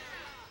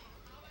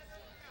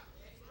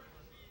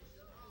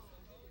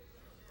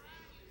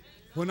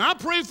 When I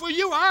pray for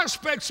you, I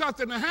expect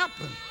something to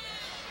happen.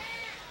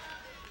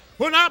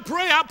 When I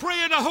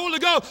pray in the Holy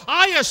Ghost,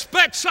 I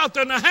expect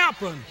something to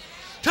happen.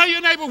 Tell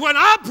your neighbor, when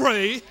I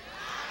pray,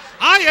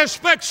 I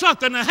expect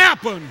something to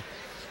happen.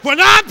 When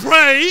I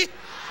pray,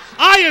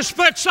 I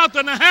expect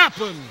something to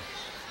happen.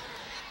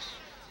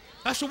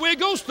 That's the way it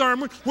goes,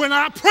 Thurman. When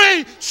I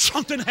pray,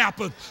 something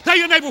happens. Tell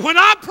your neighbor, when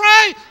I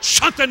pray,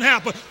 something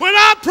happens. When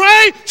I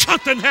pray,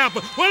 something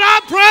happens. When I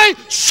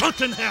pray,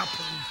 something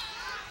happens.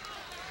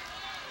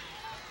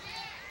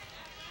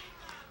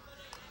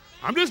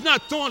 I'm just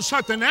not throwing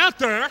something out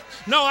there.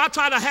 No, I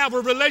try to have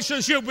a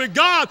relationship with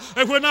God.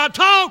 And when I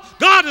talk,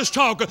 God is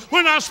talking.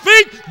 When I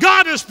speak,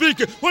 God is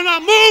speaking. When I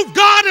move,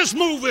 God is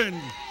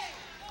moving.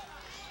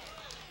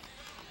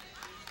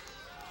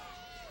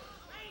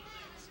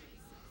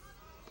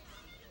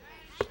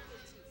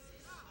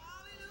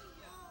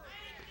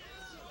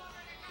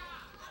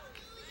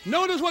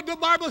 Notice what the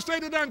Bible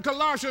stated in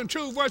Colossians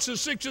 2,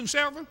 verses 6 and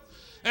 7.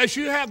 As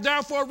you have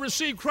therefore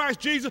received Christ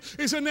Jesus,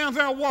 he said, now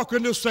they're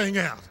walking this thing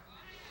out.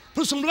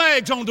 Put some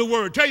legs on the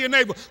word. Tell your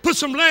neighbor, put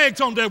some legs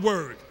on that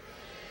word.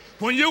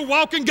 When you're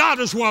walking, God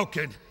is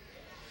walking.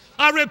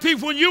 I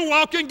repeat, when you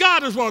walk in,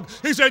 God is walking.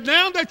 He said,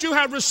 now that you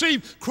have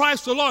received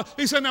Christ the Lord,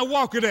 he said, now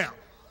walk it out.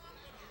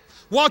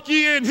 Walk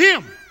ye in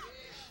him.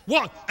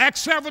 What?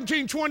 Acts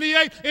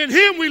 17:28, in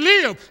him we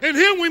live, in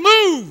him we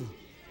move.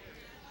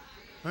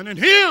 And in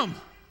him,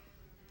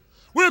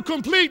 we're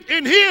complete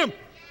in him.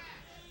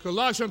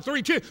 Colossians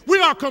 3:10, we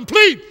are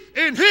complete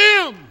in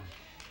him.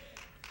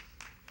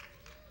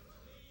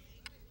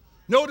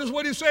 Notice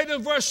what he said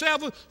in verse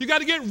 7, you got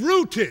to get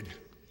rooted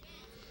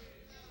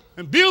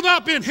and build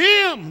up in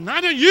him,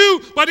 not in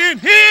you, but in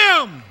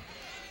him.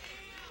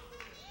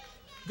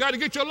 You got to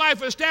get your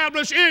life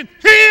established in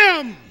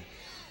him.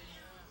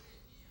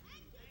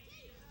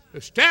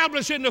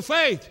 Established in the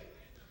faith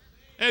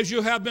as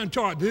you have been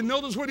taught. Then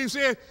notice what he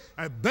said,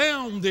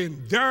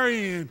 abounding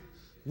therein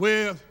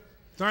with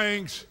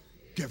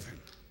thanksgiving.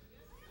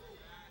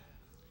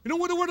 You know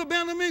what the word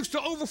abounding means?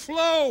 To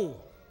overflow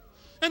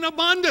in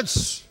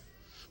abundance.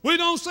 We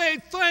don't say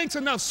thanks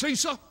enough,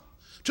 Caesar,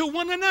 to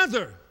one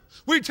another.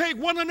 We take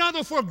one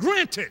another for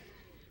granted.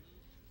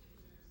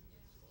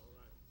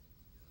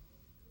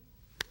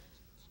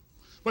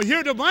 But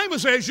here the Bible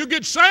says you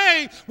get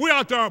saved, we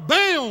are to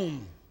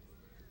abound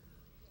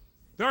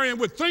therein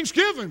with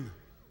thanksgiving,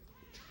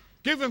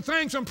 giving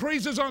thanks and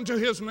praises unto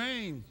his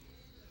name,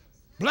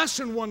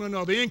 blessing one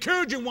another,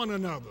 encouraging one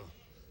another.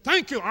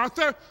 Thank you,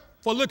 Arthur,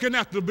 for looking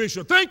after the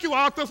bishop. Thank you,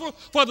 Arthur,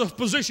 for the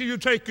position you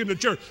take in the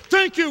church.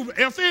 Thank you,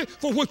 Effie,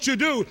 for what you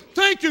do.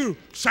 Thank you,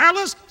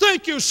 Silas.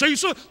 Thank you,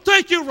 Caesar.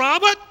 Thank you,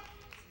 Robert.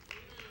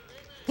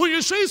 When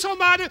you see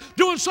somebody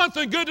doing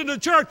something good in the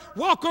church,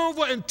 walk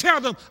over and tell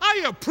them,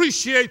 I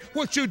appreciate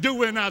what you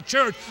do in our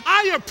church.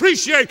 I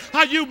appreciate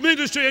how you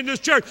minister in this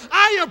church.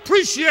 I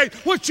appreciate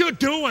what you're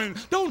doing.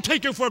 Don't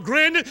take it for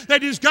granted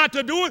that he's got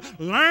to do it.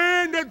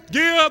 Learn to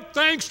give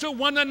thanks to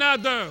one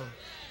another.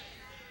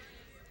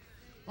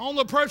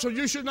 Only person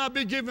you should not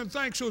be giving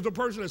thanks to is the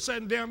person that's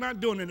sitting down not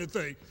doing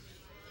anything.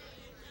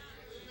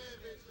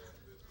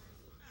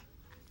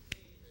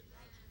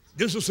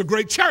 This is a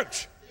great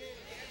church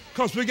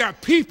because we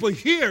got people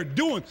here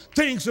doing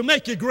things to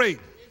make it great.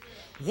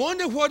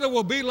 Wonder what it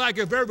will be like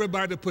if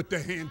everybody put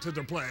their hand to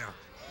the plow.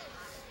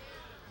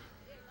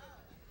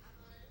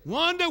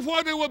 Wonder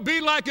what it would be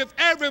like if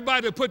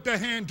everybody put their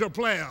hand to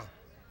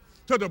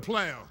the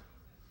plow.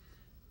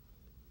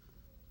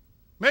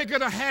 Make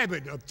it a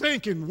habit of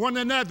thanking one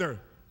another.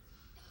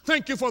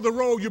 Thank you for the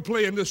role you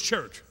play in this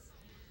church.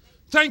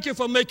 Thank you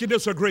for making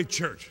this a great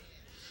church.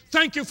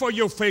 Thank you for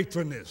your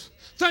faithfulness.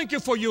 Thank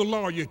you for your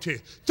loyalty.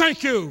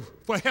 Thank you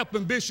for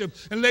helping Bishop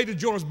and Lady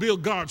George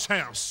build God's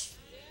house.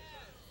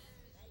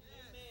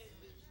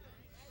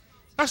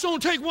 Let's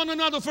don't take one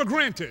another for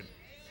granted.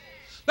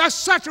 Let's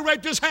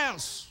saturate this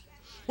house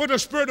with a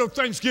spirit of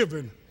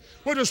thanksgiving,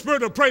 with a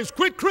spirit of praise.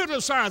 Quit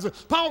criticizing.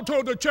 Paul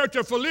told the church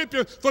of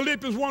Philippians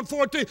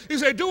 1:14, he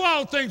said, do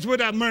all things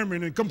without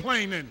murmuring and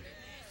complaining.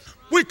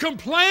 We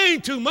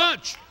complain too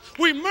much.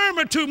 We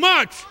murmur too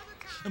much.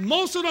 And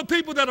most of the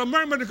people that are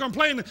murmuring and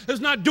complaining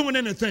is not doing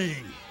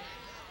anything.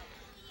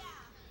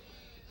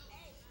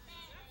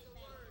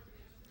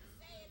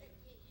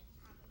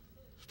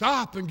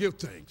 Stop and give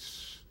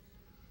thanks.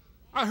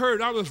 I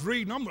was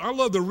reading, I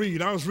love to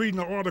read. I was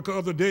reading an article the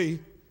other day.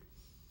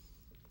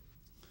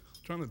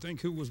 Trying to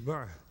think who was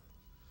by.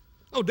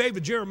 Oh,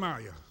 David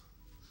Jeremiah.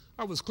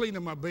 I was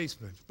cleaning my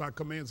basement by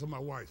commands of my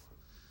wife.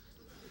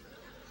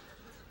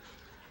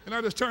 And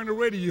I just turned the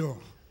radio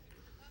on.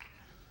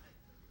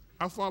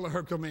 I follow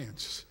her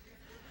commands.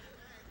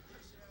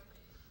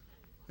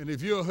 And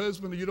if you're a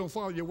husband and you don't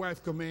follow your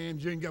wife's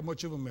commands, you ain't got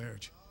much of a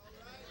marriage.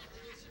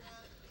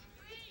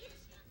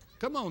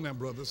 Come on now,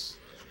 brothers.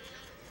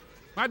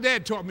 My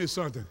dad taught me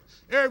something.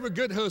 Every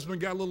good husband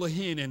got a little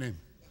hen in him.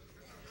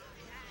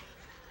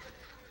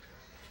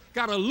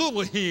 Got a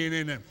little hen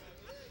in him.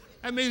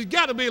 I mean, it's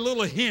got to be a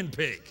little hen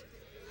pig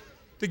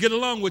to get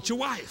along with your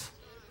wife.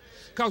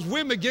 Because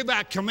women give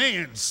out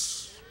commands.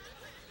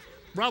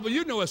 Robert,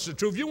 you know it's the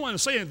truth. You want to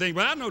say anything,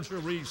 but I know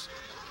Therese.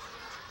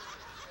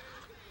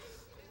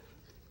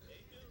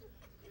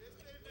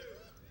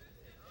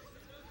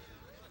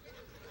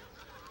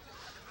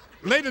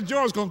 Lady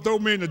George's going to throw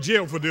me in the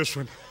jail for this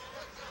one.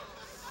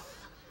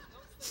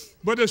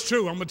 But it's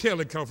true. I'm going to tell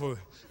it because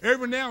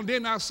every now and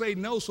then I say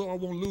no so I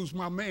won't lose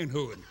my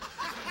manhood.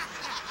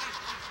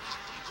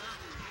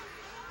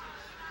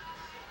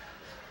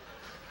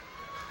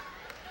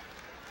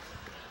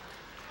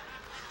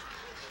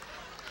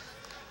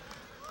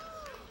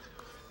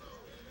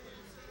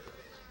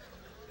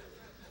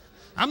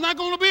 I'm not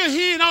going to be a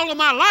hen all of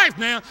my life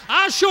now.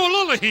 I'll show a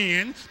little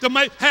hen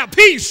to have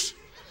peace.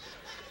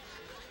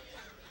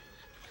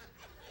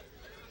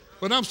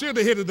 But I'm still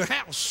the head of the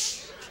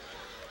house.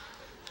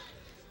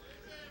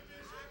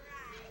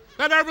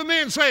 Let every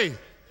man say.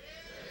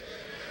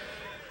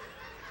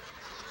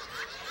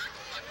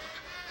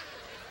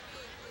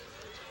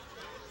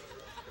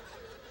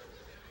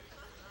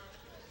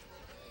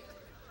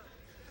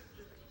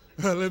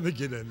 Let me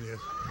get in there.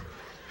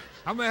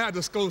 I'm going to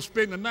have to go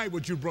spend the night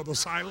with you, Brother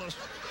Silas,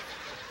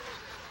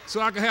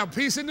 so I can have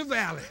peace in the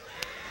valley.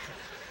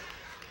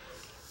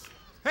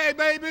 Hey,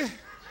 baby.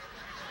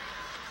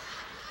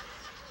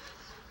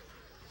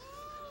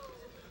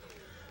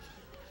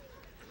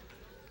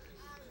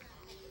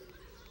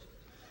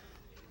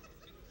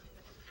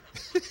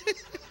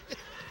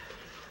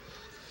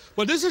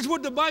 But this is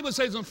what the Bible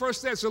says in 1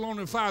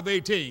 Thessalonians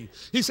 5:18.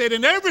 He said,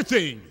 in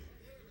everything,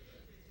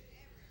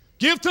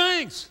 give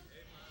thanks.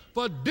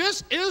 For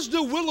this is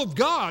the will of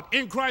God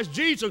in Christ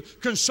Jesus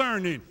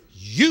concerning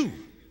you.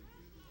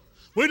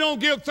 We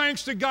don't give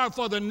thanks to God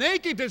for the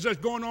nakedness that's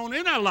going on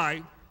in our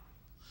life,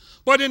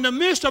 but in the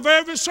midst of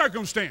every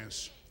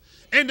circumstance,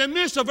 in the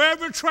midst of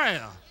every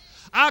trial,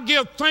 I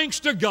give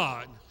thanks to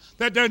God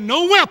that there's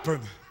no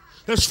weapon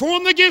that's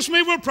formed against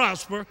me will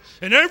prosper,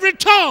 and every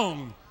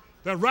tongue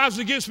that rises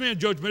against me in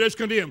judgment is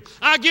condemned.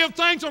 I give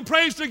thanks and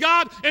praise to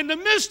God in the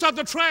midst of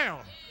the trial,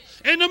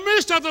 in the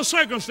midst of the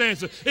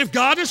circumstances. If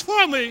God is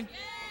for me,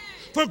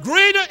 for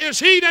greater is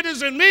he that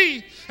is in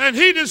me and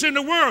he that is in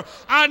the world.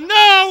 I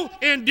know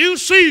in due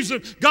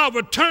season God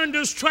will turn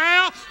this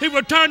trial, he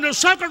will turn the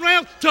second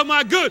round to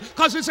my good.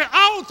 Because he said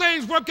all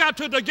things work out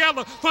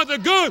together for the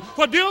good,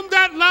 for them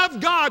that love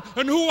God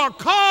and who are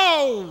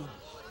called.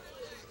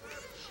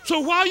 So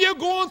while you're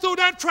going through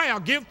that trial,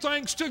 give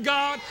thanks to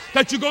God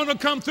that you're going to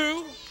come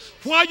through.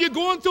 While you're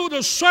going through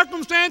the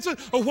circumstances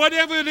or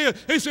whatever it is,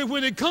 he said,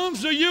 when it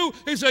comes to you,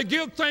 he said,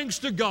 give thanks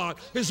to God.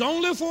 It's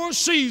only for a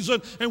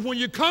season, and when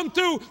you come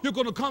through, you're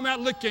going to come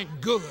out looking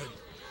good.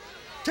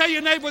 Tell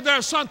your neighbor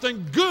there's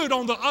something good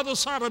on the other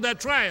side of that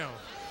trial.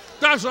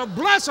 There's a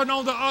blessing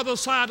on the other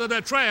side of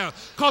that trial,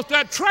 because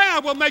that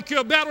trial will make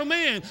you a better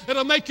man.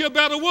 It'll make you a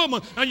better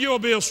woman, and you'll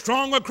be a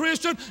stronger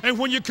Christian, and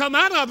when you come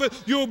out of it,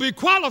 you'll be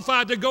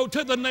qualified to go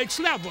to the next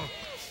level.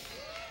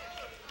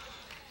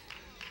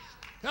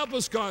 Help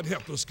us, God.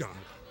 Help us, God.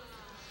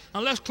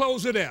 Now, let's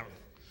close it out.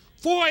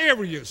 4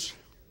 areas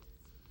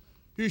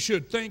you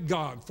should thank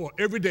God for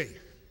every day.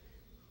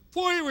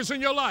 4 areas in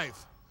your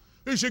life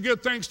you should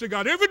give thanks to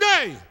God every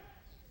day.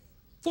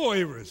 4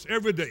 areas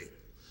every day.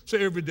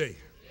 Say every day.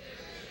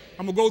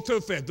 I'm going to go through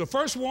it fast. The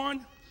first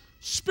one,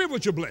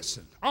 spiritual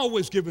blessing.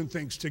 Always giving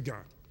thanks to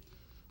God.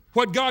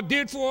 What God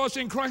did for us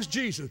in Christ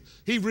Jesus.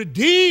 He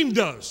redeemed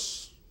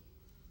us.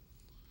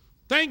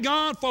 Thank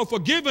God for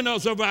forgiving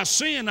us of our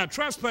sin, our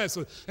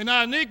trespasses, and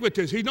our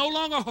iniquities. He no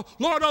longer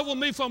lord over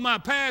me for my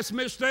past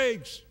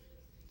mistakes.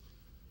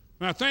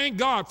 And I thank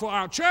God for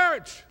our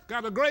church.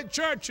 Got a great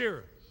church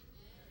here.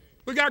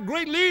 We got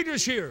great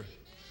leaders here.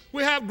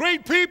 We have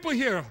great people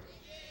here.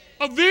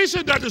 A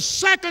vision that is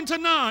second to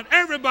none.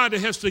 Everybody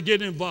has to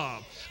get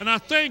involved. And I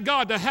thank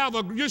God to have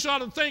you ought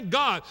to thank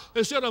God.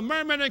 Instead of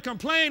murmuring and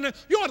complaining,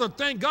 you ought to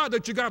thank God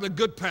that you got a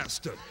good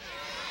pastor.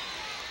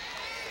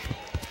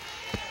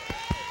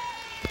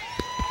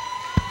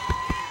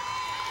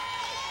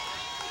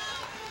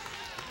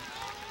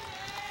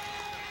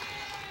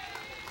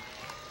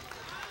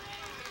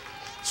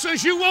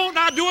 Since you won't,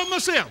 I'll do it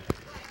myself.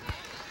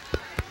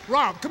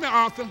 Rob, come here,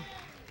 Arthur.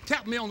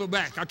 Tap me on the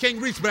back. I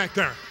can't reach back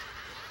there.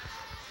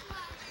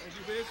 Thank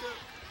you,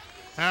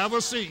 Bishop. Have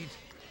a seat.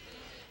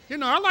 You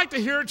know, I like to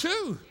hear it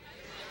too.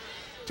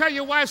 Tell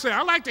your wife, say,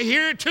 I like to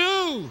hear it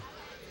too.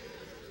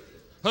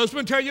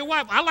 Husband, tell your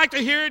wife, I like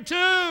to hear it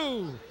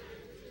too.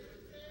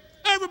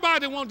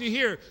 Everybody wants to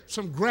hear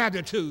some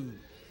gratitude.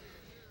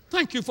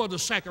 Thank you for the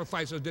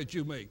sacrifices that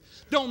you make.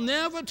 Don't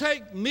never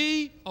take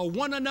me or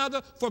one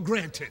another for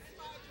granted.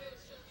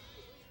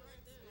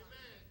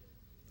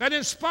 That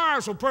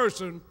inspires a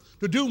person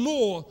to do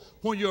more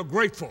when you're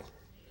grateful.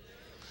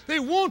 They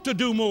want to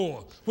do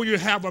more when you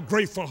have a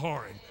grateful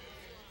heart.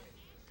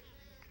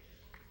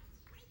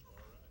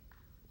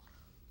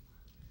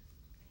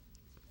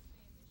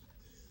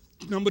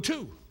 Number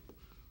 2,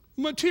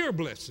 material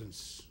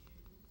blessings.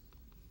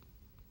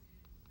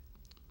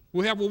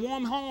 We have a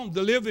warm home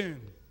to live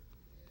in.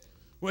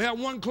 We have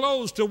one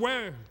clothes to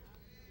wear.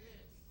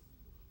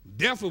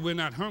 Definitely we're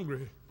not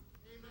hungry.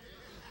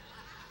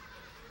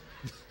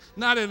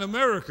 Not in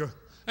America.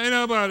 Ain't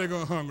nobody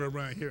going hungry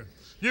around here.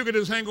 You can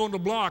just hang on the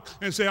block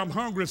and say, I'm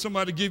hungry, and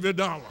somebody give you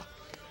 $1.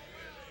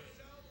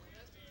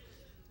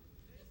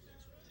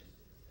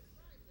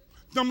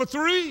 Number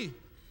 3,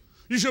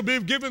 you should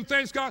be giving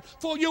thanks, God,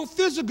 for your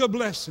physical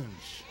blessings.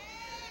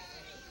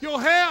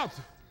 Your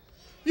health,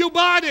 your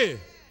body,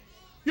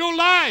 your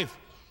life.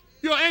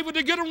 You're able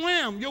to get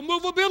around. Your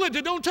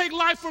movability. Don't take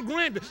life for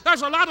granted.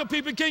 There's a lot of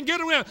people can't get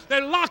around.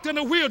 They're locked in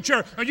a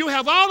wheelchair. And you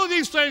have all of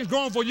these things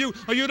going for you,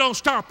 and you don't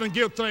stop and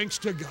give thanks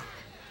to God.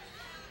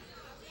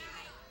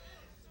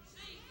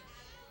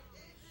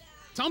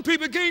 Some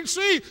people can't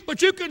see,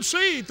 but you can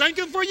see. Thank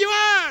you for your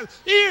eyes,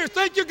 ears.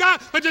 Thank you,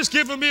 God, for just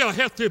giving me a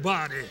healthy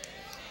body.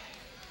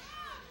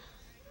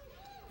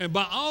 And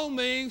by all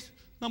means,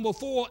 number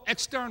 4,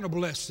 external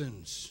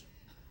blessings.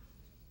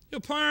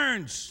 Your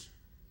parents,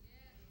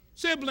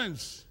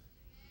 siblings,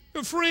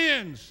 your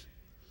friends,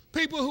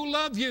 people who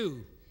love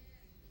you.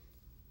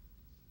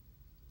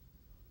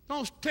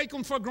 Don't take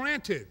them for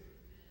granted.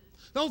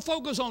 Don't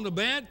focus on the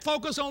bad,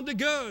 focus on the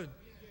good.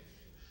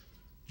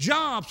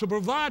 Jobs to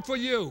provide for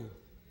you.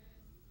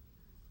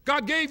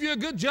 God gave you a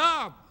good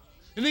job.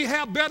 And he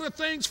have better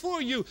things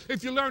for you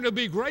if you learn to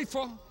be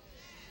grateful.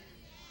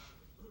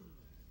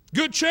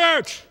 Good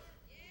church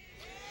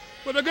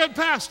with a good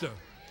pastor.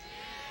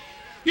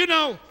 You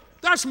know,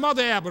 that's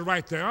Mother Abbott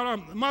right there.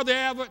 Mother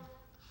Abbott,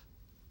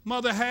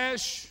 Mother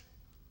Hash,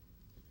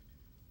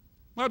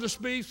 Mother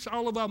Speaks,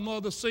 all of our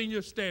mothers,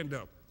 seniors, stand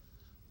up.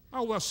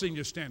 All of our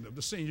seniors, stand up.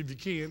 The senior, if you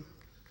can.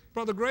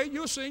 Brother Gray,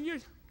 you're a senior.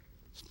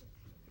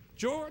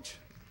 George,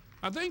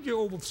 I think you're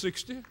over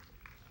 60.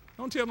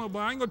 Don't tell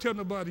nobody. I ain't going to tell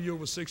nobody you're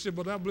over 60,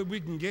 but I believe we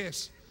can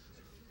guess.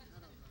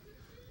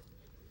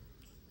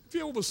 If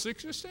you're over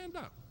 60, stand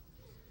up.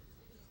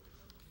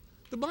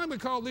 The Bible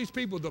calls these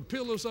people the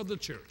pillars of the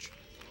church.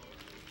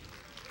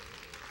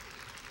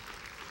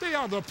 They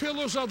are the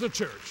pillars of the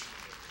church.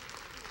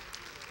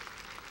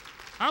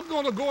 I'm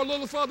going to go a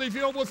little further. If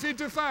you're over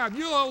 55,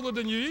 you're older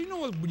than you. You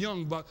know it's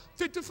young, but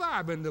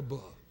 55 and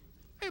above.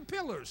 They're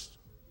pillars.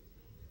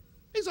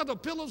 These are the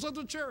pillars of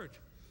the church.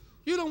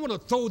 You don't want to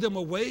throw them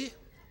away.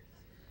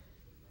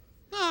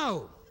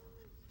 No.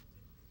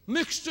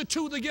 Mix the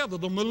two together,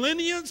 the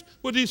millennials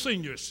with these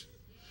seniors,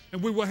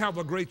 and we will have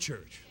a great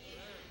church.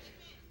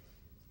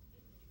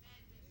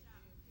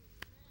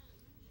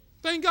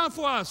 Thank God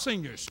for our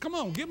seniors. Come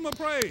on, give them a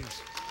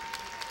praise.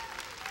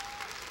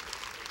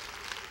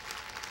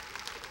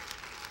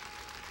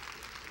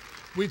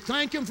 We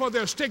thank him for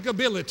their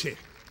stickability.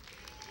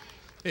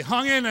 They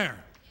hung in there.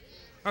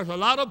 There's a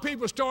lot of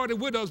people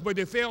started with us, but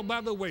they fell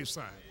by the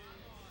wayside.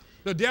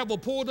 The devil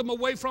pulled them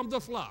away from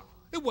the flock.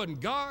 It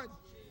wasn't God.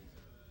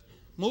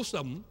 Most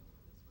of them.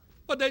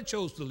 But they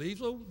chose to leave,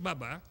 so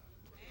bye-bye.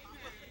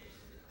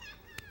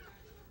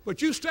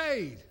 But you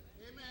stayed.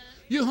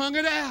 You hung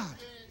it out.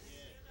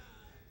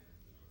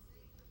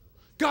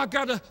 God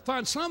got to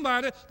find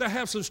somebody that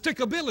has some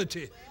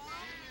stickability.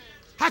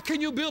 How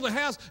can you build a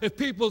house if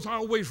people's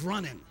always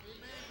running?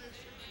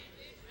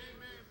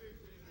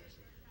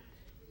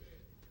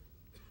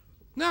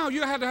 Now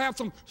you have to have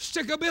some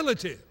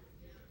stickability.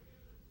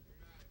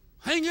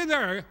 Hang in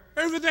there.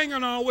 Everything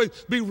can always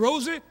be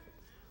rosy.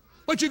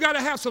 But you got to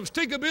have some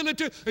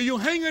stickability, and you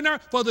hang in there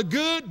for the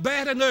good,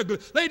 bad, and ugly.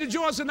 Lady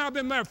Joyce and I have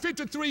been married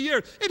 53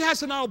 years. It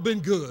hasn't all been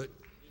good.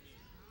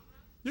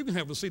 You can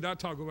have a seat. I'll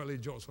talk about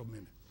Lady Joyce for a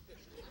minute.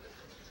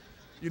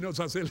 You know what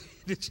I said?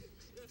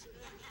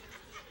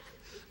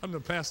 I'm the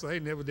pastor. I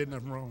ain't never did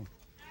nothing wrong.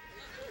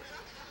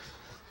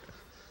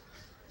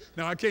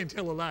 Now, I can't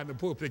tell a lie in the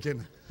pulpit,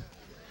 can I?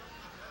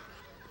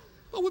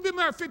 But we've been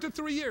married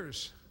 53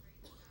 years.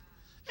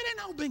 It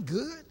ain't all been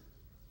good.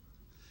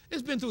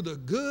 It's been through the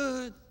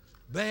good,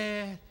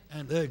 bad,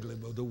 and ugly.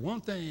 But the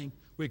one thing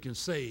we can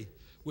say,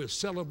 we're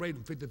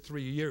celebrating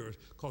 53 years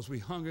because we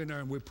hung in there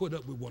and we put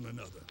up with one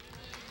another.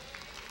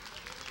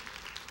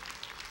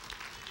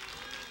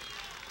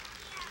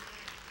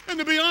 And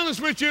to be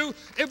honest with you,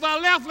 if I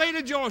left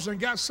Lady Joyce and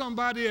got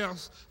somebody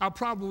else, I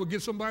probably would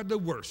get somebody the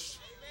worst.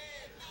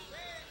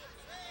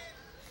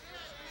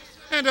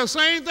 And the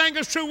same thing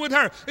is true with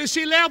her. If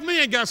she left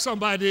me and got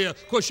somebody else,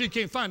 of course she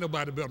can't find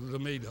nobody better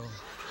than me, though.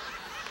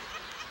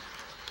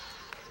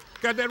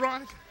 Got that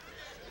right?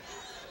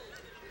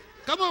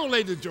 Come on,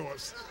 Lady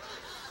Joyce.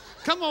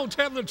 Come on,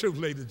 tell the truth,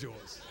 Lady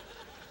Joyce.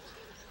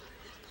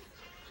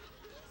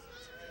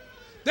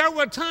 There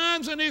were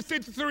times in these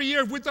 53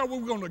 years we thought we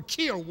were going to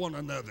kill one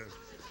another.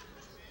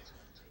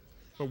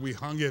 But we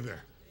hung in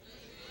there.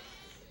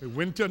 We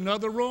went to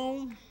another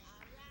room,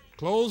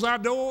 closed our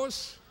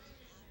doors,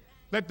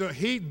 let the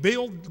heat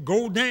bill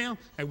go down,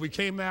 and we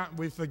came out and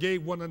we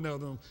forgave one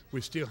another.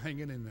 We're still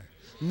hanging in there.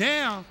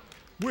 Now,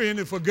 we're in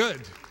it for good.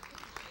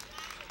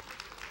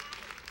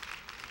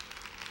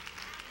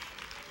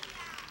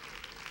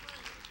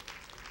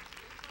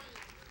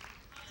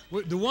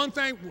 The one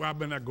thing, well, I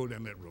better not go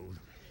down that road.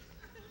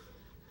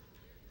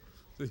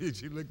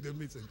 She looked at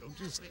me and said, don't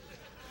you say that.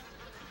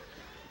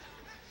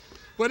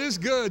 But it's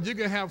good. You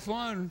can have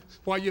fun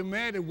while you're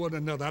mad at one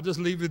another. I'll just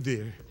leave it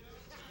there.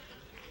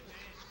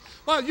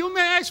 Well, you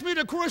may ask me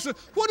the question,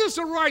 what is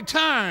the right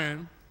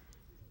time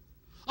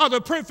or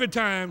the perfect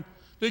time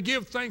to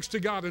give thanks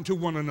to God and to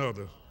one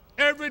another?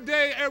 Every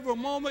day, every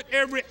moment,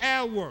 every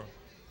hour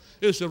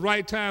is the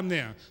right time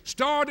now.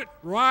 Start it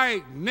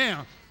right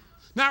now.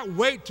 Not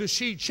wait till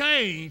she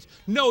change.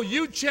 No,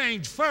 you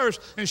change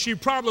first, and she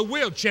probably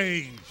will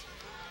change.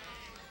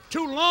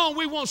 Too long,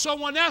 we want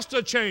someone else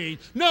to change.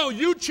 No,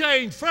 you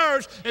change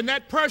first, and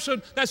that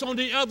person that's on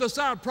the other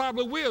side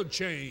probably will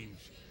change.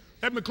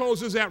 Let me close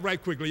this out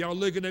right quickly. Y'all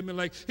looking at me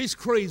like, he's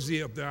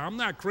crazy up there. I'm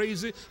not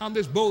crazy. I'm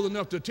just bold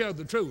enough to tell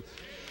the truth.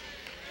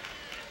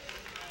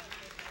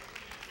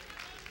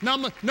 Now,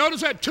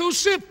 notice that two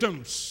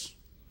symptoms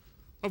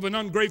of an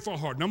ungrateful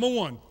heart. Number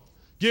one,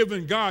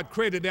 giving God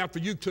credit after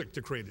you took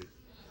the credit.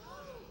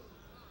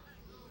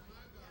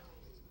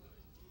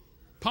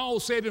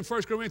 Paul said in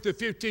 1 Corinthians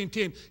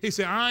 15:10, he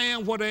said, I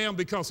am what I am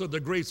because of the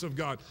grace of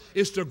God.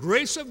 It's the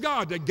grace of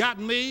God that got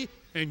me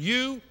and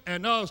you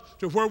and us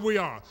to where we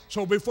are.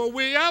 So before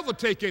we ever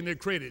take any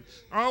credit,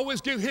 I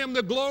always give him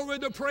the glory,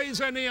 the praise,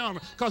 and the honor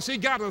because he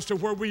got us to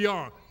where we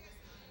are.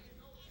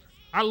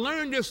 I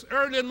learned this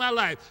early in my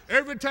life.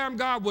 Every time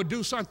God would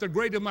do something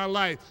great in my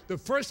life, the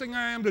first thing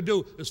I am to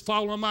do is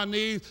fall on my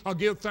knees or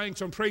give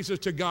thanks and praises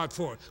to God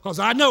for it. Because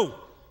I know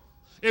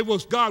it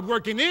was God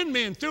working in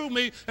me and through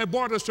me and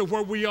brought us to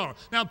where we are.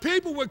 Now,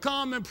 people would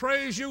come and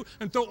praise you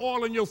and throw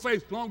oil in your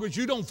face as long as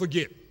you don't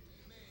forget.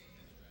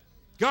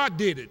 God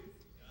did it.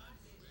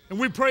 And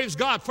we praise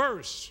God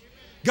first.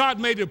 God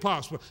made it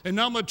possible. And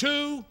number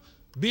two,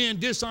 being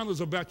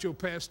dishonest about your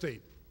past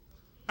state.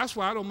 That's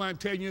why I don't mind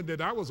telling you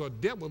that I was a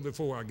devil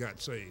before I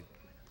got saved.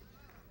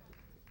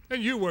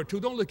 And you were too.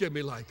 Don't look at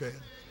me like that.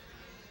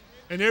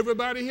 And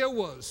everybody here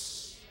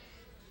was.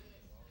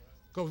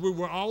 Because we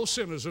were all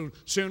sinners, and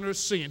sinners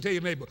sin. Tell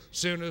your neighbor,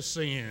 sinners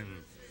sin.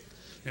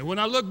 And when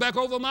I look back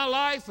over my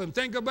life and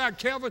think about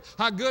Calvin,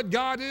 how good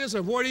God is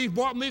and where he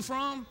brought me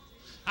from,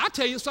 I'll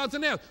tell you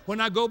something else. When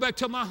I go back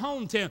to my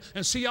hometown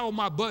and see all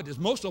my buddies,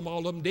 most of them, all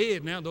of them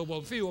dead now, though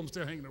a few of them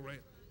still hanging around.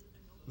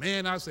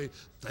 Man, I say,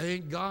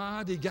 thank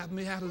God he got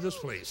me out of this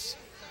place.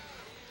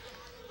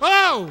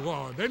 Oh,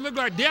 boy, they look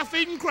like death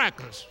eating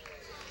crackers.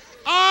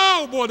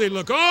 Oh, boy, they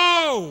look,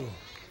 oh.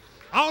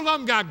 All of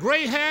them got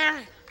gray hair.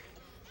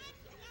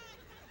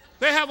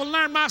 They haven't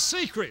learned my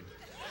secret.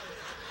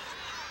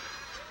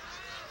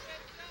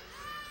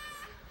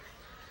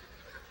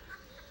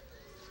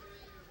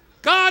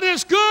 God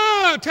is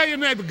good. Tell your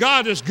neighbor,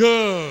 God is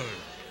good.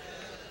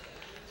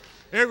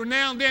 Every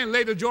now and then,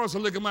 Lady Joyce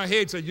will look at my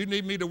head and say, you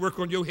need me to work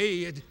on your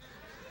head.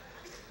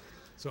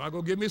 So I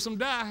go get me some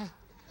dye.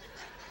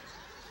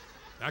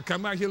 I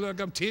come out here like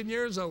I'm 10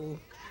 years old.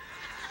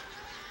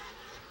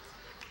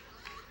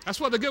 That's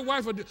what a good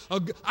wife will do.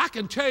 I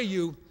can tell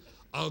you,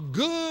 a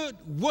good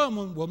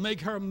woman will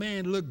make her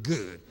man look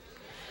good.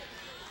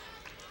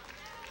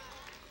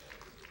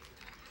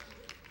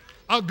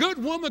 A good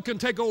woman can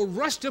take old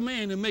rusty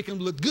man and make him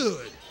look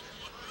good.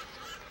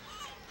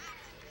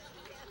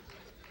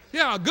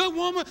 Yeah, a good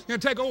woman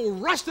can take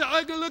old rusty,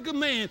 ugly-looking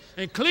man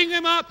and clean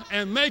him up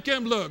and make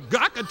him look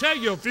good. I can tell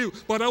you a few,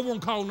 but I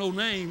won't call no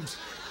names.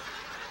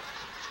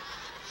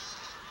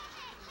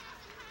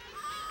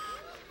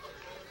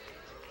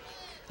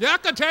 Yeah, I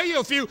can tell you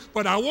a few,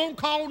 but I won't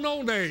call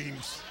no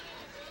names.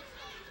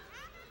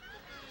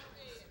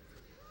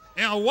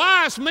 And a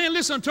wise man,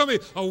 listen to me,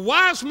 a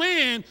wise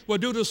man will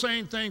do the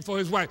same thing for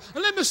his wife.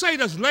 And let me say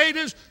this,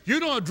 ladies, you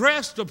don't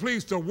dress to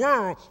please the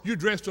world, you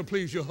dress to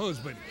please your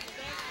husband.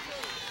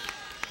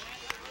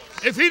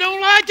 If he don't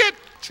like it,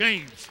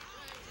 change.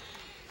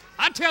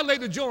 I tell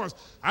Lady Joyce,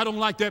 I don't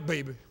like that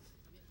baby.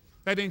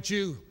 That ain't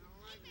you.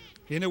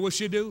 You know what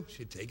she do?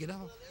 She take it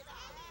off.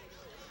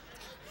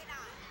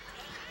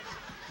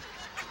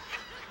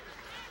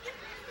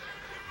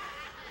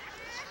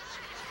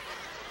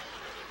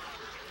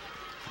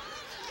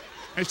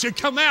 And she'd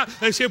come out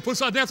and she'd put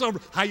something else over.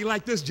 How you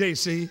like this,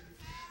 JC?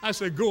 I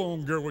said, go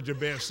on, girl, with your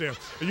bad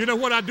self. And you know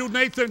what I do,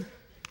 Nathan?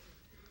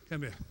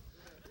 Come here.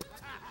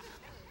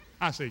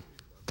 I say,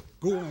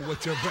 go on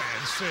with your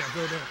bad self.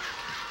 Go there.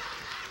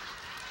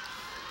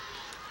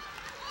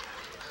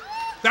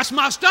 That's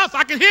my stuff.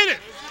 I can hit it.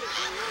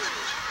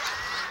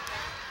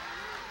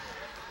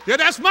 Yeah,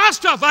 that's my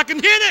stuff. I can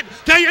hit it.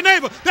 Tell your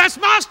neighbor, that's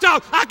my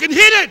stuff. I can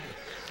hit it.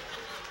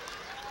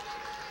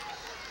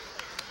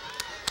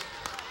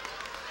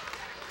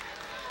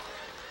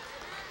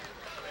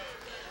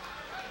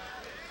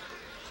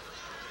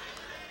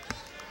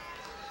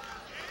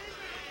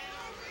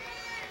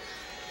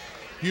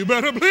 You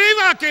better believe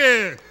I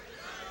can.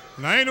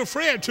 And I ain't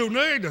afraid to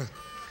neither.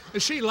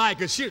 And she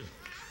like it.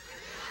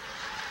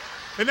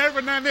 And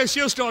every now and then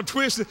she'll start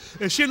twisting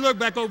and she'll look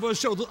back over her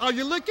shoulder. Are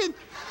you looking?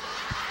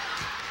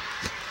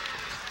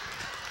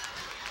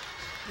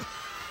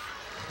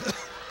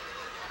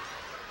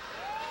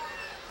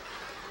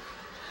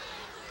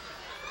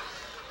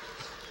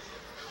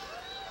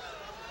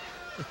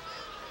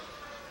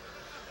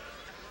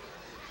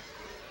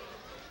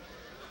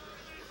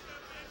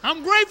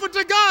 I'm grateful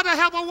to God to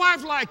have a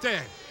wife like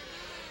that.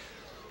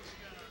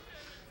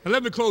 And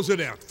let me close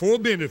it out. 4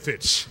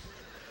 benefits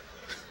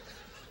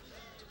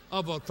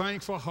of a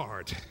thankful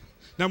heart.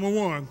 Number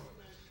 1,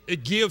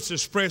 it gives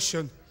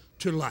expression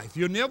to life.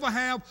 You'll never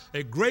have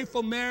a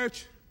grateful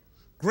marriage,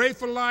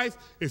 grateful life,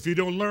 if you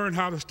don't learn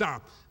how to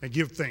stop and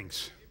give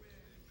thanks.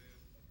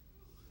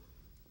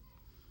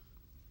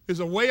 It's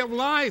a way of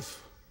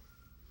life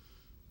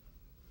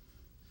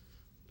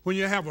when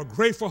you have a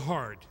grateful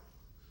heart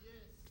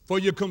for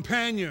your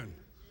companion,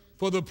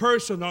 for the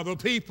person or the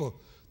people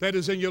that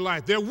is in your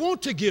life. They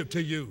want to give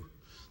to you.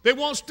 They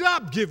won't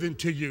stop giving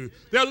to you.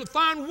 They'll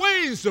find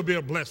ways to be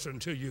a blessing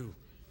to you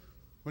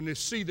when they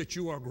see that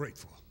you are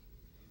grateful.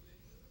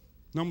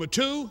 Number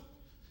 2,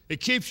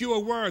 it keeps you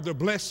aware of the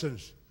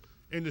blessings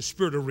in the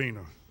spirit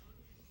arena.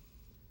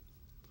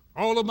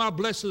 All of my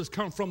blessings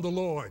come from the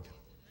Lord.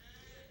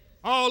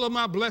 All of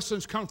my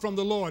blessings come from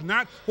the Lord.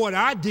 Not what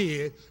I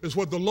did, it's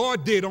what the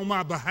Lord did on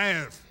my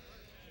behalf.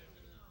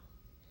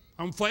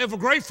 I'm forever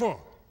grateful.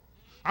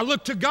 I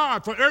look to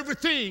God for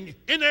everything,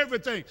 in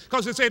everything,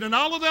 because it said in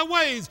all of their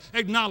ways,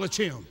 acknowledge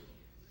him,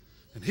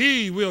 and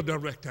he will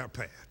direct our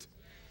path.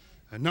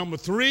 And number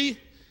 3,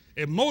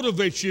 It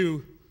motivates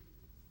you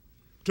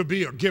to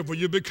be a giver.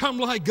 You become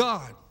like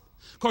God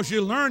because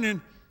you're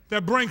learning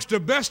that brings the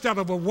best out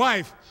of a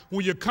wife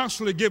when you're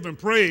constantly giving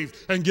praise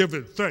and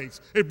giving thanks.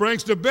 It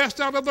brings the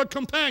best out of a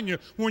companion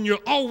when you're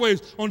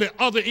always on the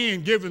other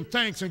end giving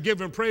thanks and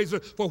giving praise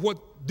for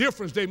what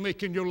difference they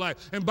make in your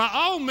life. And by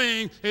all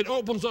means, it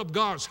opens up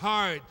God's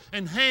heart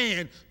and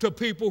hand to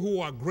people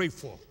who are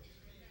grateful.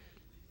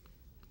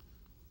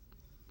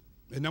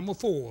 And number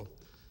 4,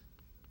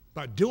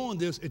 by doing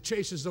this, it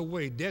chases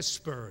away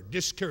despair,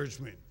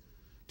 discouragement,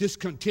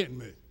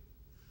 discontentment,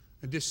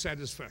 and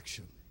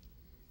dissatisfaction.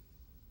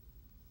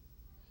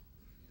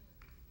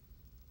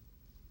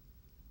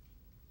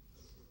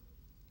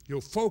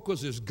 Your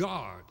focus is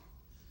God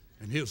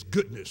and his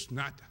goodness,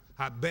 not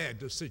how bad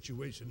the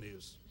situation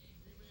is.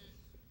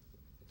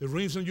 The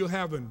reason you're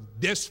having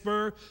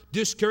despair,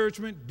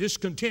 discouragement,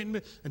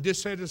 discontentment, and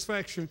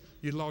dissatisfaction,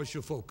 you lost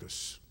your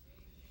focus.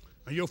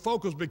 And your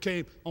focus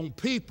became on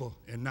people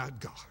and not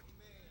God.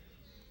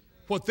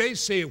 What they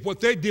said, what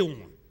they're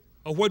doing,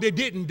 or what they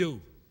didn't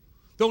do.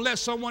 Don't let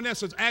someone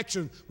else's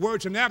action,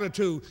 words, and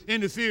attitude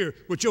interfere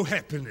with your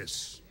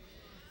happiness,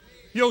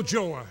 your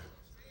joy.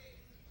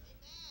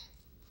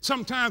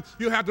 Sometimes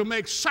you have to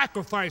make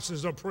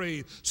sacrifices of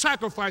praise,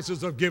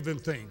 sacrifices of giving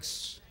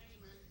thanks.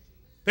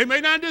 They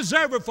may not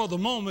deserve it for the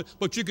moment,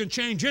 but you can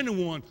change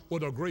anyone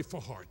with a grateful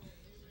heart.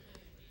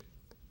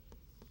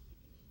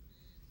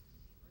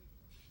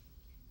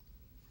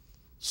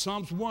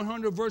 Psalms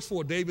 100 verse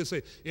 4, David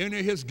said, enter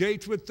his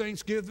gates with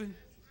thanksgiving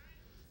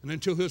and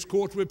into his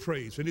courts with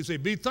praise. And he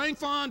said, be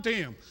thankful unto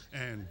him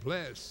and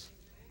bless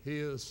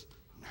his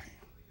name.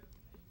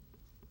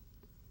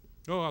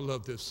 Oh, I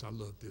love this, I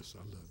love this,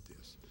 I love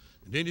this.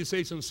 And then he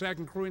says in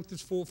 2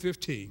 Corinthians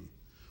 4:15,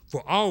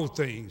 for all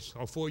things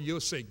are for your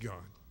sake, God,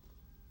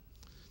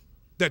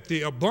 that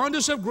the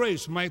abundance of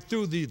grace might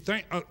through the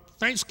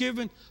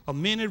thanksgiving of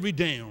many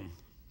redound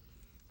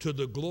to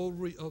the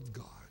glory of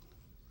God.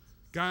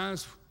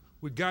 Guys,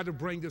 we got to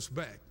bring this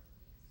back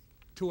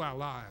to our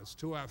lives,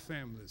 to our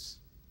families,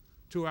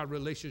 to our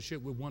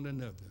relationship with one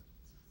another.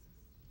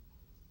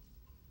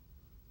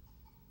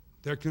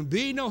 There can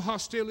be no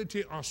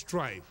hostility or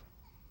strife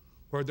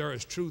where there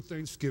is true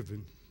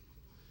thanksgiving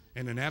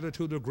and an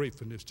attitude of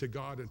gratefulness to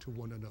God and to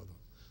one another.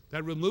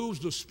 That removes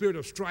the spirit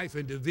of strife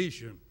and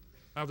division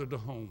out of the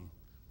home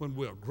when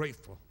we are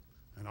grateful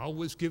and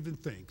always giving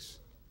thanks.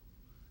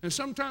 And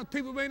sometimes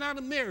people may not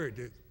have married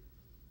it,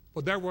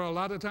 but there were a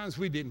lot of times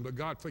we didn't, but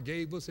God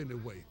forgave us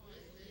anyway.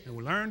 And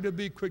we learned to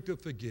be quick to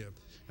forgive.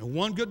 And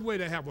one good way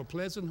to have a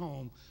pleasant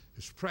home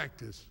is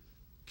practice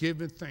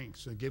giving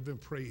thanks and giving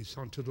praise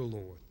unto the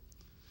Lord.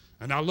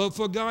 And our love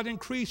for God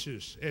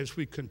increases as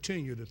we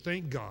continue to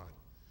thank God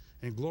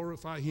and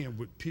glorify him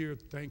with pure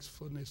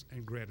thankfulness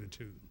and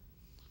gratitude.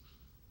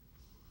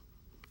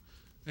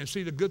 And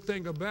see, the good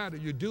thing about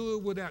it, you do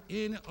it without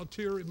any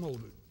ulterior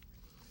motive.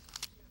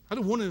 I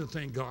don't want to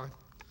thank God.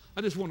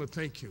 I just want to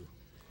thank you.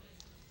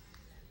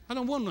 I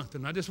don't want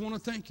nothing. I just want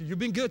to thank you. You've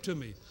been good to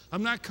me.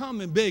 I'm not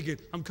coming begging.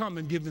 I'm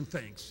coming giving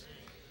thanks.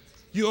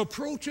 You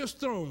approach his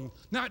throne.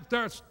 Not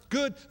that's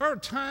good. There are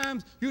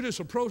times you just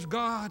approach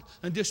God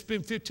and just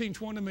spend 15,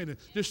 20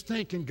 minutes just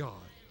thanking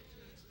God.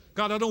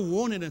 God, I don't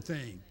want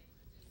anything.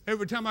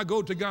 Every time I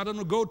go to God, I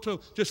don't go to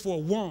just for a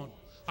want.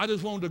 I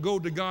just want to go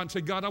to God and say,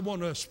 God, I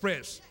want to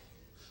express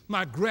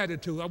my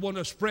gratitude. I want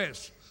to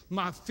express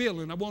my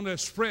feeling. I want to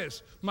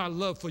express my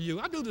love for you.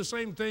 I do the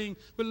same thing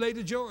with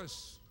Lady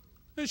Joyce.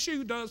 And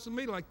she does to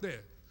me like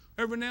that.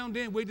 Every now and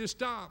then we just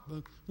stop.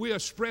 We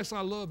express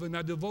our love and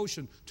our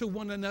devotion to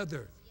one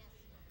another.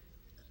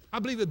 I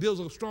believe it builds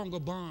a stronger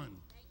bond.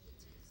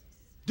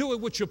 Do it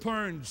with your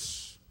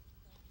parents.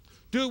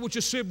 Do it with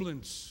your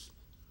siblings.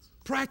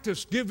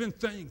 Practice giving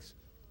thanks.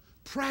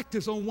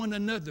 Practice on one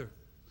another.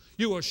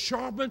 You will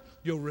sharpen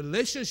your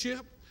relationship.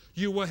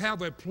 You will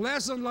have a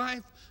pleasant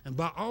life. And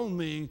by all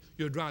means,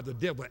 you'll drive the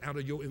devil out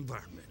of your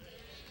environment.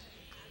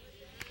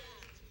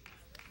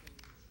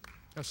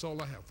 That's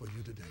all I have for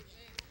you today.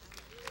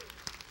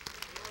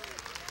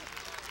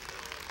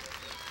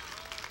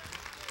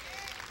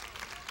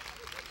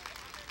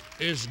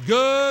 It's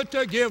good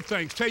to give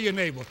thanks. Tell your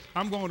neighbor,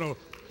 I'm going to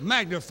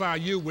magnify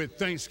you with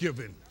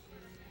thanksgiving.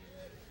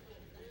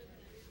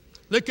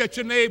 Look at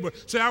your neighbor.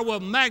 Say, I will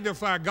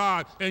magnify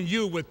God and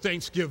you with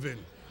thanksgiving.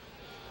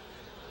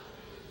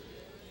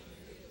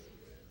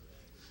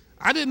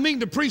 I didn't mean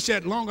to preach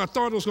that long. I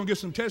thought I was going to get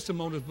some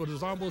testimonies, but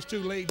it's almost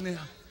too late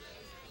now.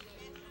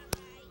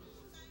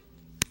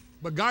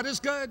 But God is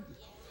good.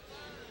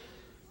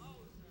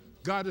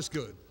 God is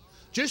good.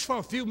 Just for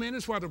a few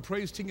minutes while the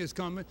praise team is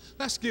coming,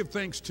 let's give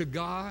thanks to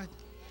God.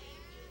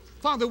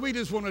 Father, we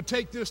just want to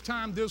take this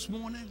time this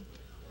morning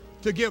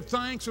to give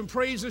thanks and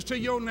praises to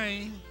your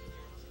name.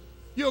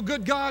 You're a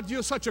good God.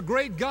 You're such a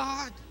great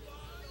God.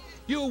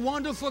 You're a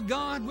wonderful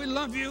God. We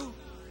love you.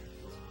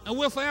 And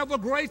we're forever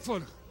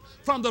grateful.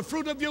 From the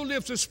fruit of your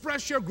lips,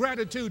 express your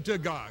gratitude to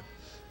God.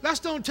 Let's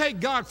don't take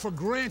God for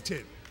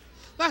granted.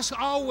 Let's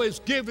always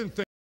give him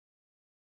thanks.